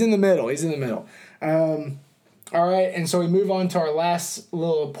 He's in the middle. All right, and so we move on to our last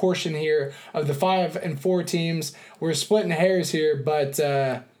little portion here of the 5 and 4 teams. We're splitting hairs here, but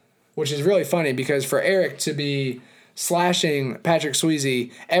which is really funny because for Eric to be slashing Patrick Swayze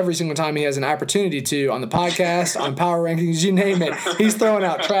every single time he has an opportunity to on the podcast, on Power Rankings, you name it, he's throwing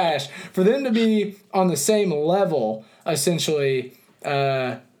out trash. For them to be on the same level, essentially,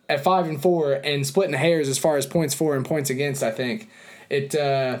 at 5 and 4 and splitting hairs as far as points for and points against, I think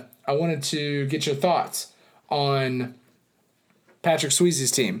I wanted to get your thoughts on Patrick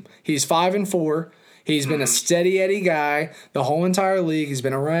Swayze's team. He's 5 and 4. He's been a steady Eddie guy the whole entire league. He's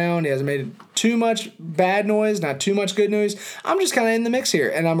been around. He hasn't made too much bad noise, not too much good noise. I'm just kind of in the mix here,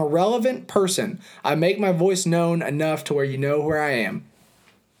 and I'm a relevant person. I make my voice known enough to where you know where I am.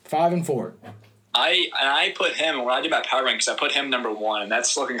 5 and 4. I put him, when I did my power rankings, I put him number 1, and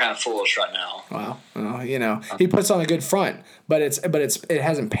that's looking kind of foolish right now. Wow. Well, he puts on a good front, but it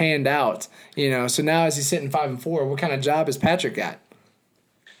hasn't panned out, So now as he's sitting 5 and 4, what kind of job has Patrick got?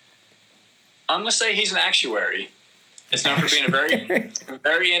 I'm going to say he's an actuary. It's known for being a very,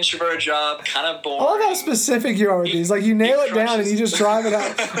 very introverted job, kind of boring. I love how specific you are with these. Like, you nail it down and you just drive it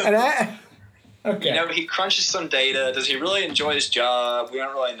out. Okay. He crunches some data. Does he really enjoy his job? We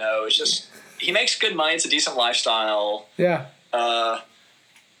don't really know. It's just... He makes good money. It's a decent lifestyle. Yeah. I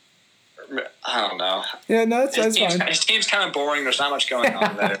don't know. Yeah, no, that's fine. His team's kind of boring. There's not much going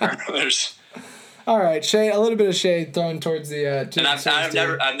on there. All right, shade. A little bit of shade thrown towards the. And I've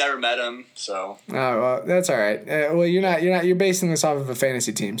never met him, so. Oh well, that's all right. Well, you're basing this off of a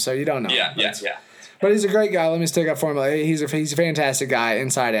fantasy team, so you don't know. Yeah. But he's a great guy. Let me stick up for him. He's a fantastic guy,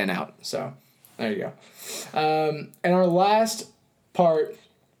 inside and out. So there you go. And our last part.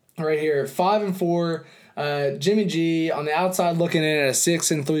 Right here, 5 and 4. Jimmy G on the outside looking in at a 6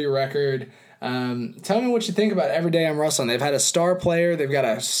 and 3 record. Tell me what you think about Every Day I'm Wrestling. They've had a star player. They've got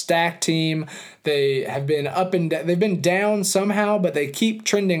a stacked team. They have been up and they've been down somehow, but they keep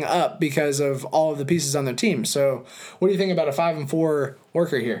trending up because of all of the pieces on their team. So, what do you think about a 5 and 4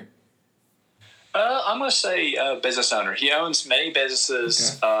 worker here? I'm going to say business owner. He owns many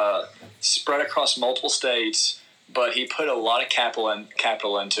businesses spread across multiple states. But he put a lot of capital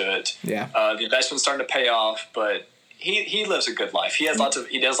into it. Yeah. The investment's starting to pay off, but he lives a good life. He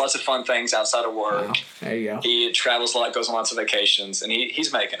does lots of fun things outside of work. Wow. There you go. He travels a lot, goes on lots of vacations, and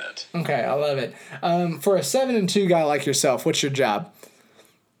he's making it. Okay, I love it. For a 7 and 2 guy like yourself, what's your job?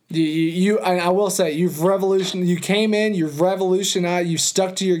 You and I will say you came in, you've revolutionized, you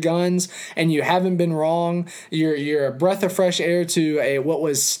stuck to your guns, and you haven't been wrong. You're a breath of fresh air to what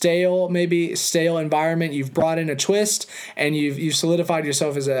was stale environment. You've brought in a twist, and you've solidified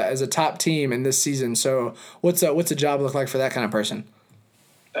yourself as a top team in this season. So what's a job look like for that kind of person?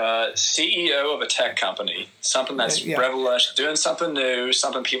 CEO of a tech company, something that's revolutionary, doing something new,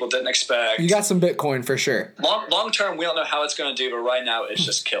 something people didn't expect. You got some Bitcoin for sure. Long term, we don't know how it's going to do, but right now it's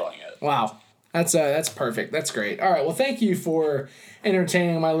just killing it. Wow, that's perfect. That's great. All right, well, thank you for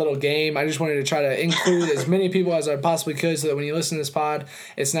entertaining my little game. I just wanted to try to include as many people as I possibly could so that when you listen to this pod,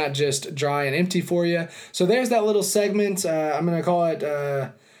 it's not just dry and empty for you. So there's that little segment. I'm going to call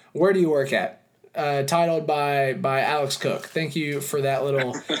it Where Do You Work At? Titled by Alex Cook. Thank you for that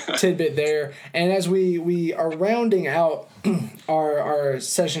little tidbit there. And as we are rounding out our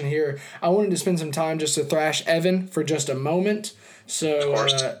session here, I wanted to spend some time just to thrash Evan for just a moment. So,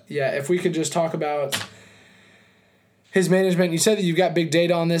 if we could just talk about his management. You said that you've got big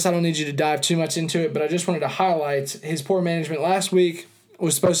data on this. I don't need you to dive too much into it, but I just wanted to highlight his poor management last week.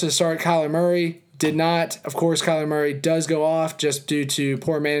 Was supposed to start Kyler Murray. did not. Of course, Kyler Murray does go off just due to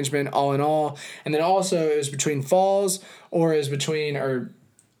poor management all in all. And then also it was between Falls or it was between, or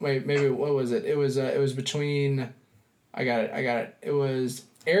wait, maybe what was it? It was between, I got it. It was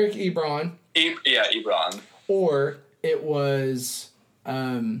Eric Ebron. Ebron. Or it was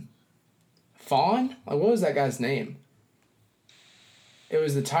Fawn? Like, what was that guy's name? It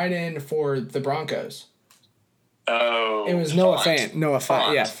was the tight end for the Broncos. Oh. It was Noah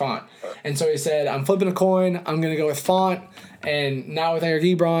Fant. Yeah, Font. And so he said, I'm flipping a coin. I'm going to go with Font. And now with Eric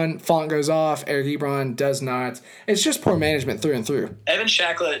Ebron, Font goes off. Eric Ebron does not. It's just poor management through and through. Evan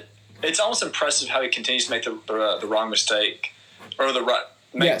Shacklett, it's almost impressive how he continues to make the wrong mistake. Or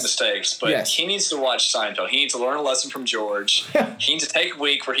mistakes. But he needs to watch Seinfeld. He needs to learn a lesson from George. He needs to take a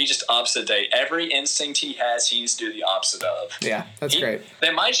week where he just opposite day. Every instinct he has, he needs to do the opposite of. Yeah, that's great.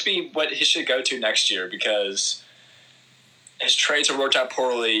 That might just be what he should go to next year because his trades have worked out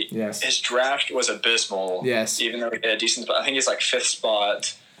poorly. Yes. His draft was abysmal. Yes. Even though he had a decent spot. I think he's like 5th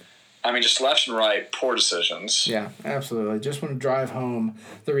spot. I mean, just left and right, poor decisions. Yeah, absolutely. Just want to drive home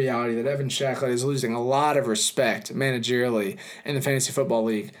the reality that Evan Shacklett is losing a lot of respect managerially in the Fantasy Football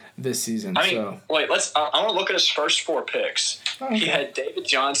League this season. I mean, wait, I want to look at his first 4 picks. Okay. He had David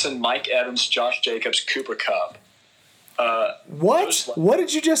Johnson, Mike Evans, Josh Jacobs, Cooper Kupp. What? What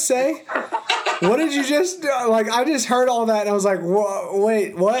did you just say? What did you just I just heard all that and I was like,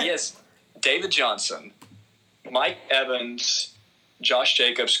 wait, what? Yes, David Johnson, Mike Evans, Josh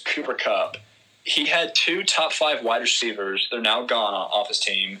Jacobs, Cooper Kupp. He had 2 top 5 wide receivers. They're now gone off his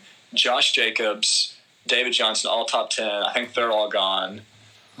team. Josh Jacobs, David Johnson, all top 10. I think they're all gone.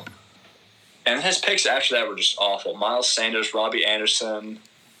 And his picks after that were just awful. Miles Sanders, Robbie Anderson,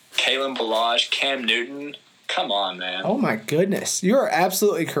 Kalen Ballage, Cam Newton. Come on, man. Oh, my goodness. You are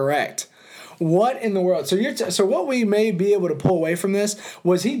absolutely correct. What in the world? So what we may be able to pull away from this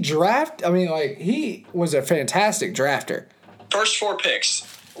was he was a fantastic drafter. First 4 picks.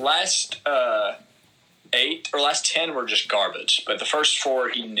 Last 8 or last 10 were just garbage, but the first 4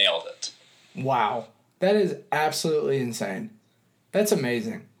 he nailed it. Wow. That is absolutely insane. That's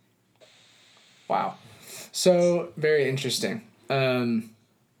amazing. Wow. So very interesting.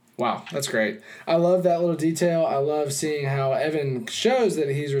 Wow, that's great. I love that little detail. I love seeing how Evan shows that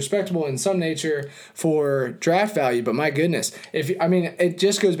he's respectable in some nature for draft value, but my goodness, it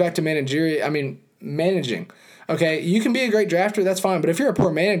just goes back to managing. Okay, you can be a great drafter, that's fine, but if you're a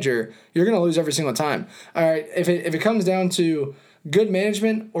poor manager, you're going to lose every single time. All right, if it comes down to good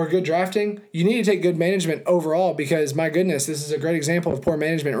management or good drafting, you need to take good management overall because, my goodness, this is a great example of poor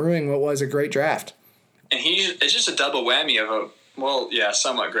management ruining what was a great draft. And it's just a double whammy of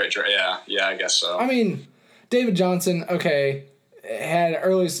somewhat great draft. Yeah, I guess so. I mean, David Johnson, okay, had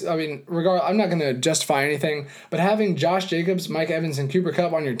early. I mean, I'm not going to justify anything, but having Josh Jacobs, Mike Evans, and Cooper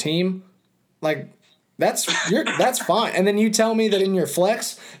Kupp on your team, that's fine. And then you tell me that in your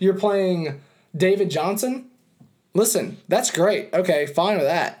flex you're playing David Johnson. Listen, that's great. Okay, fine with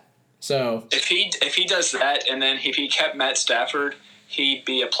that. So if he does that, and then if he kept Matt Stafford, he'd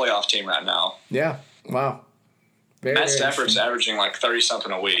be a playoff team right now. Yeah. Wow. Matt Stafford's averaging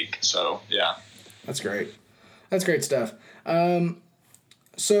 30-something a week, so yeah. That's great. That's great stuff.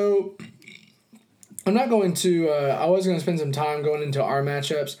 So I'm not going to I was going to spend some time going into our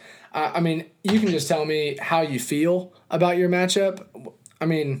matchups. You can just tell me how you feel about your matchup.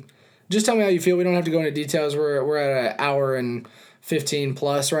 Just tell me how you feel. We don't have to go into details. We're at an hour and 15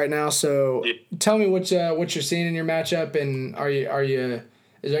 plus right now. So tell me what you're seeing in your matchup, and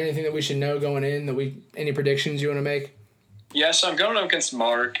is there anything that we should know going in any predictions you want to make? Yeah, so I'm going up against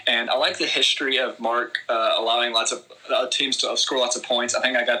Mark, and I like the history of Mark allowing lots of teams to score lots of points. I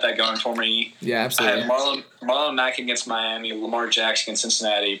think I got that going for me. Yeah, absolutely. I have Marlon Mack against Miami, Lamar Jackson against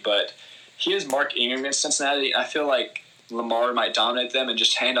Cincinnati, but he has Mark Ingram against Cincinnati. I feel like Lamar might dominate them and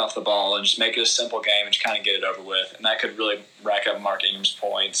just hand off the ball and just make it a simple game and just kind of get it over with, and that could really rack up Mark Ingram's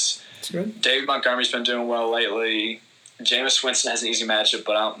points. That's good. David Montgomery's been doing well lately. Jameis Winston has an easy matchup,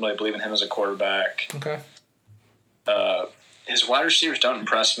 but I don't really believe in him as a quarterback. Okay. His wide receivers don't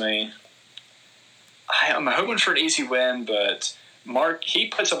impress me. I'm hoping for an easy win, but Mark, he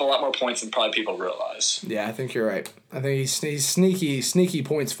puts up a lot more points than probably people realize. Yeah, I think you're right. I think he's sneaky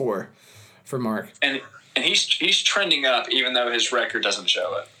points for Mark. And he's trending up, even though his record doesn't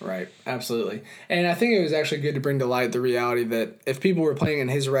show it. Right, absolutely. And I think it was actually good to bring to light the reality that if people were playing in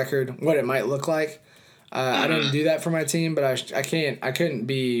his record, what it might look like. I didn't do that for my team, but I couldn't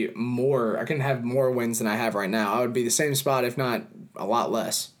have more wins than I have right now. I would be the same spot, if not a lot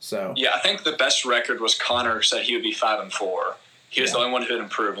less. So yeah, I think the best record was Connor said he would be 5-4. He was the only one who had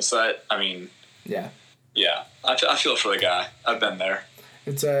improved. And so that, yeah, I feel for the guy. I've been there.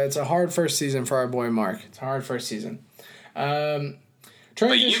 It's a hard first season for our boy Mark. It's a hard first season.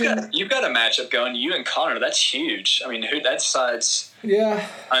 But you've got a matchup going. You and Connor. That's huge. I mean, that side's. Yeah.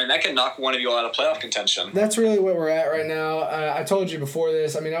 I mean, that could knock one of you out of playoff contention. That's really what we're at right now. I told you before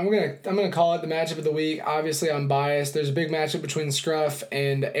this. I mean, I'm gonna call it the matchup of the week. Obviously, I'm biased. There's a big matchup between Scruff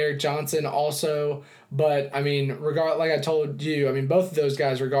and Eric Johnson also. But I mean, like I told you, I mean, both of those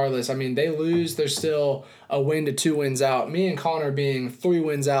guys, regardless, I mean, they lose, they're still a win to 2 wins out. Me and Connor being 3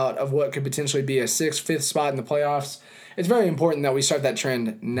 wins out of what could potentially be a 6th, 5th spot in the playoffs. It's very important that we start that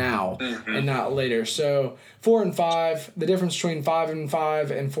trend now and not later. So 4 and 5, the difference between 5 and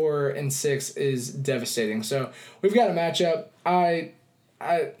 5 and 4 and 6 is devastating. So we've got a matchup. I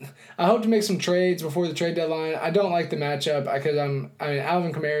hope to make some trades before the trade deadline. I don't like the matchup because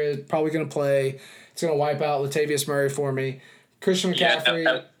Alvin Kamara is probably going to play. It's going to wipe out Latavius Murray for me. Christian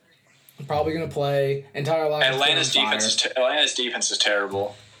McCaffrey probably going to play. And Tyler Lockett. Atlanta's defense is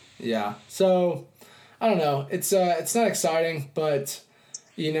terrible. Yeah. So I don't know. It's not exciting, but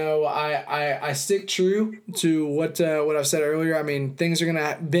you know, I stick true to what I've said earlier. I mean, things are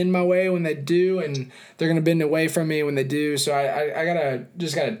gonna bend my way when they do, and they're gonna bend away from me when they do. So I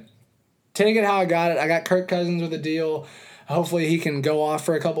gotta take it how I got it. I got Kirk Cousins with a deal. Hopefully he can go off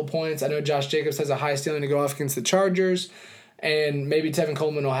for a couple points. I know Josh Jacobs has a high ceiling to go off against the Chargers, and maybe Tevin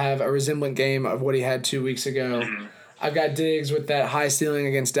Coleman will have a resemblant game of what he had 2 weeks ago. Mm-hmm. I've got Diggs with that high ceiling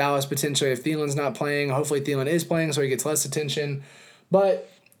against Dallas potentially if Thielen's not playing. Hopefully Thielen is playing so he gets less attention. But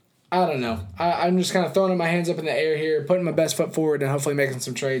I don't know. I'm just kind of throwing my hands up in the air here, putting my best foot forward, and hopefully making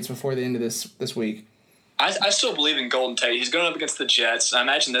some trades before the end of this week. I still believe in Golden Tate. He's going up against the Jets. I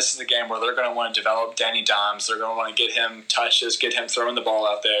imagine this is the game where they're going to want to develop Danny Dimes. They're going to want to get him touches, get him throwing the ball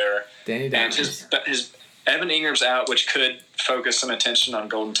out there. Danny Dimes. And his Evan Ingram's out, which could focus some attention on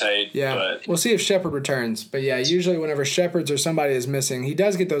Golden Tate. Yeah, but we'll see if Shepard returns. But yeah, usually whenever Shepard's or somebody is missing, he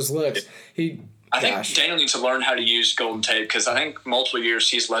does get those looks. I think Daniel needs to learn how to use Golden Tate because I think multiple years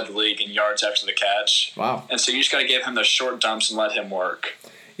he's led the league in yards after the catch. Wow. And so you just got to give him those short dumps and let him work.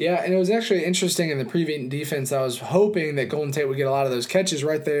 Yeah, and it was actually interesting in the prevent defense. I was hoping that Golden Tate would get a lot of those catches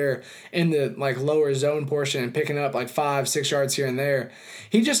right there in the lower zone portion and picking up 5-6 yards here and there.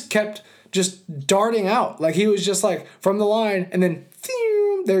 He just kept darting out. He was just from the line and then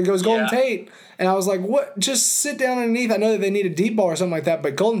there goes Golden Tate. And I was like, what? Just sit down underneath. I know that they need a deep ball or something like that,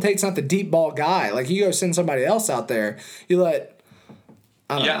 but Golden Tate's not the deep ball guy. You go send somebody else out there. You let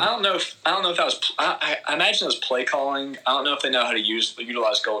I don't know if that was. I imagine it was play calling. I don't know if they know how to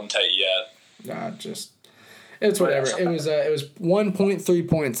utilize Golden Tate yet. It's whatever. It was 1.3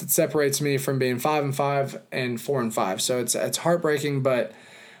 points that separates me from being 5-5 and 4-5. So it's heartbreaking, but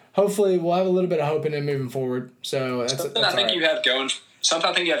hopefully we'll have a little bit of hope in it moving forward. So something I think you have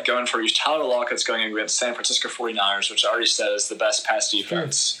going for you is Tyler Lockett's going against San Francisco 49ers, which I already said is the best pass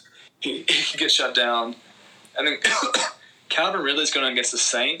defense. Sure. He can get shut down, and then. Calvin Ridley's going against the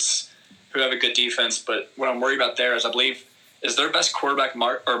Saints, who have a good defense, but what I'm worried about there is I believe is their best cornerback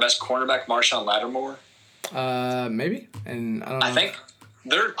Marshawn Lattimore. Maybe, and I don't know. I think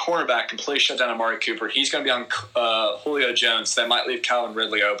their cornerback completely shut down Amari Cooper. He's going to be on Julio Jones. That might leave Calvin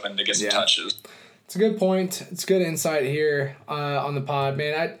Ridley open to get some touches. It's a good point. It's good insight here on the pod,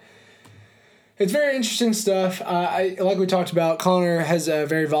 man. It's very interesting stuff. Like we talked about, Connor has a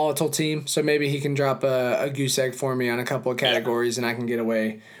very volatile team, so maybe he can drop a goose egg for me on a couple of categories, and I can get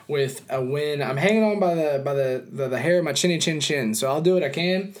away with a win. I'm hanging on by the hair of my chinny chin, so I'll do what I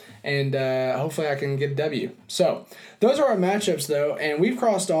can, and hopefully I can get a W. So those are our matchups, though, and we've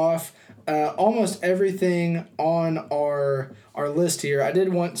crossed off almost everything on our list here. I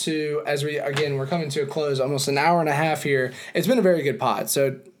did want to, we're coming to a close, almost an hour and a half here. It's been a very good pod,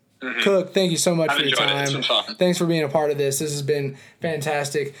 so. Mm-hmm. Cook, thank you so much for your time. It's been fun. Thanks for being a part of this. This has been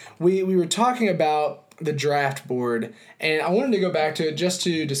fantastic. We were talking about the draft board, and I wanted to go back to it just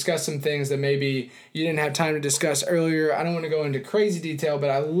to discuss some things that maybe you didn't have time to discuss earlier. I don't want to go into crazy detail, but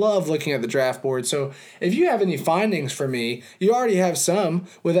I love looking at the draft board. So if you have any findings for me, you already have some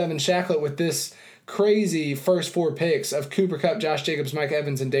with Evan Shacklet with this crazy first 4 picks of Cooper Kupp, Josh Jacobs, Mike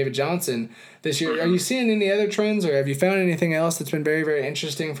Evans, and David Johnson this year. Are you seeing any other trends, or have you found anything else that's been very, very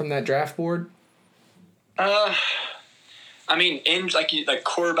interesting from that draft board? I mean,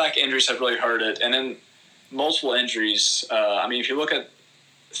 quarterback injuries have really hurt it, and then multiple injuries. If you look at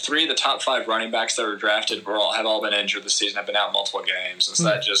 3 of the top 5 running backs that were drafted have all been injured this season, have been out multiple games, and so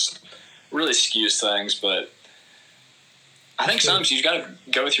that just really skews things, but I think sometimes you got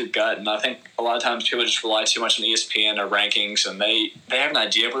to go with your gut, and I think a lot of times people just rely too much on ESPN or rankings, and they have an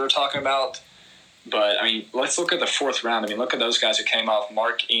idea of what they're talking about. But, let's look at the 4th round. Look at those guys who came off.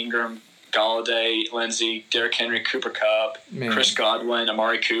 Mark Ingram, Galladay, Lindsey, Derrick Henry, Cooper Kupp, Man. Chris Godwin,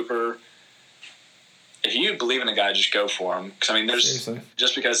 Amari Cooper. If you believe in a guy, just go for him. Because, I mean, Seriously.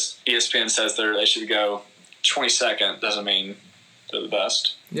 just because ESPN says they should go 22nd doesn't mean they're the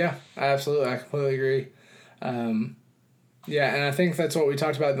best. Yeah, absolutely. I completely agree. Yeah, and I think that's what we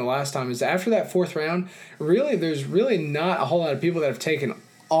talked about in the last time is after that fourth round, really, there's really not a whole lot of people that have taken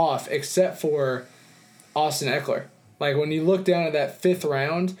off except for Austin Eckler. Like, when you look down at that fifth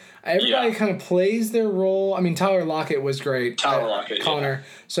round, everybody kind of plays their role. I mean, Tyler Lockett was great. Tyler Lockett, Connor. Yeah.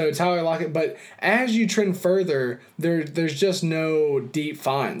 So, Tyler Lockett. But as you trend further, there's just no deep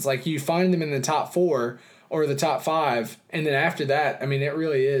finds. Like, you find them in the top 4 or the top 5, and then after that, I mean, it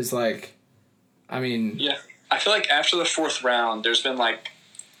really is like, I mean... Yeah. I feel like after the fourth round, there's been, like,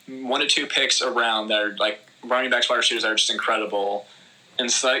 1 to 2 picks around that are, like, running backs, wide receivers that are just incredible. And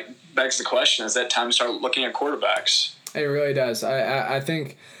so that begs the question, is that time to start looking at quarterbacks? It really does. I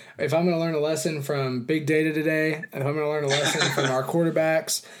think if I'm going to learn a lesson from big data today, and if I'm going to learn a lesson from our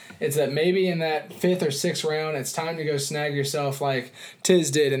quarterbacks, it's that maybe in that 5th or 6th round, it's time to go snag yourself like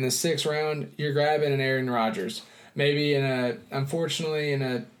Tiz did in the 6th round. You're grabbing an Aaron Rodgers. Maybe unfortunately in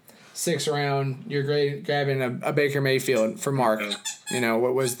a 6th round, you're grabbing a Baker Mayfield for Mark. You know,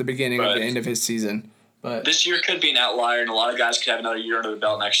 what was the beginning of the end of his season. But this year could be an outlier, and a lot of guys could have another year under the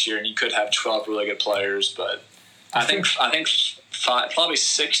belt next year, and you could have 12 really good players. But I think probably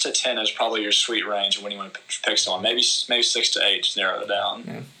 6 to 10 is probably your sweet range when you want to pick someone. Maybe 6 to 8 to narrow it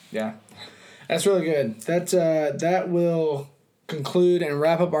down. Yeah, that's really good. That will conclude and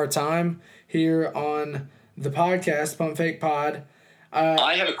wrap up our time here on the podcast, Pump Fake Pod.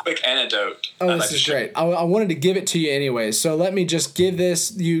 I have a quick anecdote. Oh, this is great. I wanted to give it to you anyways, so let me just give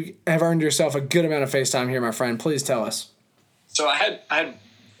this. You have earned yourself a good amount of FaceTime here, my friend. Please tell us. So I had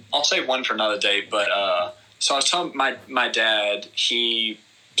I'll save one for another day, but so I was telling my dad, he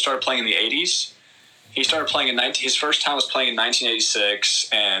started playing in the 80s. He started playing his first time was playing in 1986,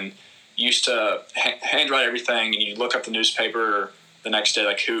 and used to handwrite everything, and you look up the newspaper the next day,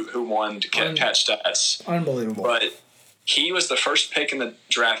 like who won to catch stats. Unbelievable. But he was the first pick in the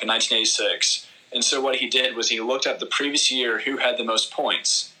draft in 1986, and so what he did was he looked up the previous year who had the most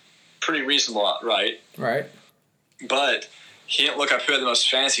points. Pretty reasonable, right? Right. But he didn't look up who had the most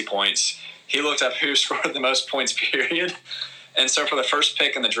fantasy points. He looked up who scored the most points, period. And so for the first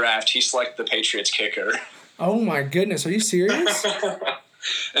pick in the draft, he selected the Patriots kicker. Oh, my goodness. Are you serious?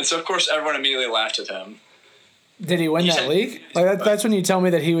 And so, of course, everyone immediately laughed at him. Did he win that league? Like that's when you tell me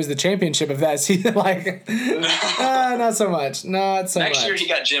that he was the championship of that season. Like, not so much. Not so much. Next year he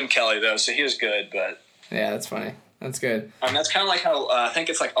got Jim Kelly, though, so he was good. But yeah, that's funny. That's good. I mean, that's kind of like how I think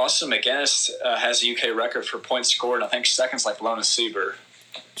it's like Austin McGinnis has a UK record for points scored. I think second's like Lona Sieber.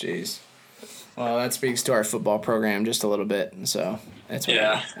 Jeez. Well, that speaks to our football program just a little bit, so it's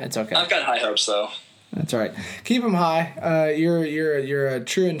okay. It's okay. I've got high hopes, though. That's all right. Keep them high. You're a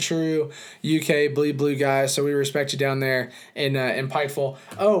true and true UK bleed blue guy, so we respect you down there in Pikeville.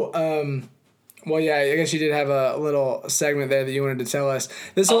 Well, yeah, I guess you did have a little segment there that you wanted to tell us.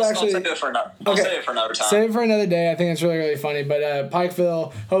 I'll save it for another time. Save it for another day. I think it's really, really funny. But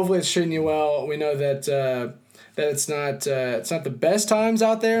Pikeville, hopefully it's treating you well. We know that it's not the best times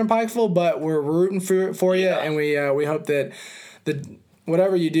out there in Pikeville, but we're rooting for you, and we hope that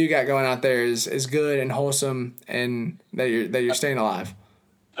whatever you do got going out there is good and wholesome, and that you're staying alive.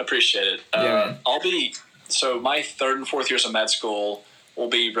 Appreciate it. My 3rd and 4th years of med school will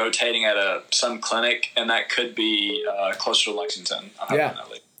be rotating at some clinic, and that could be closer to Lexington.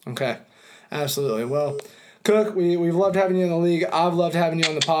 Okay. Absolutely. Well, Cook, we've loved having you in the league. I've loved having you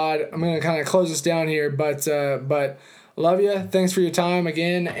on the pod. I'm going to kind of close this down here, but love you. Thanks for your time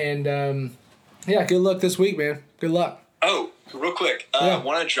again, and good luck this week, man. Good luck. Oh, real quick, I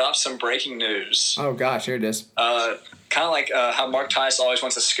want to drop some breaking news. Oh gosh, here it is. Kind of like how Mark Tice always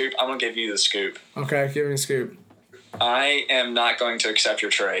wants a scoop. I'm going to give you the scoop. Okay, give me a scoop. I am not going to accept your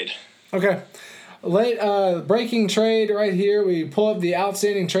trade. Okay. Breaking trade right here. We pull up the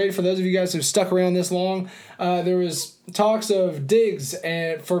outstanding trade for those of you guys who've stuck around this long. There was talks of Diggs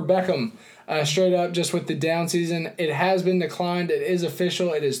for Beckham, straight up just with the down season. It has been declined. It is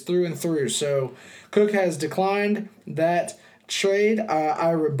official. It is through and through. So Cook has declined that trade.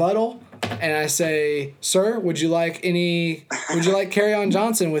 I rebuttal. And I say, sir, would you like Kerryon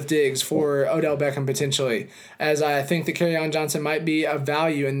Johnson with Diggs for Odell Beckham potentially? As I think that Kerryon Johnson might be of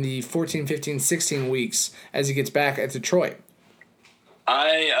value in the 14, 15, 16 weeks as he gets back at Detroit.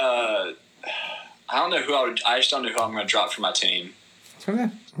 I don't know I just don't know who I'm going to drop for my team. Okay.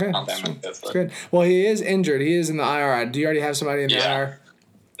 That's good. Well, he is injured. He is in the IR. Do you already have somebody in the IR?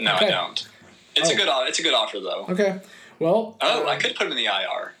 No, okay. I don't. It's a good offer though. Okay. Well. I could put him in the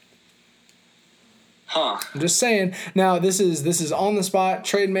IR. I'm just saying. Now this is on the spot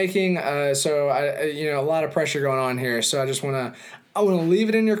trade making. So a lot of pressure going on here. So I want to leave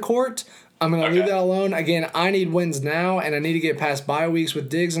it in your court. I'm going to leave that alone. Again, I need wins now, and I need to get past bye weeks with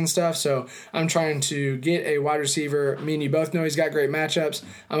Diggs and stuff. So I'm trying to get a wide receiver. Me and you both know he's got great matchups.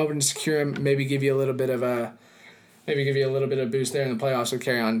 I'm hoping to secure him. Maybe give you a little bit of boost there in the playoffs with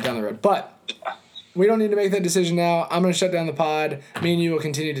carry on down the road. But we don't need to make that decision now. I'm going to shut down the pod. Me and you will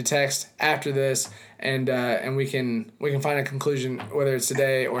continue to text after this, and we can find a conclusion whether it's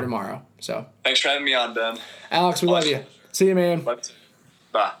today or tomorrow. So thanks for having me on, Ben. Alex, we love you. See you, man.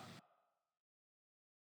 Bye.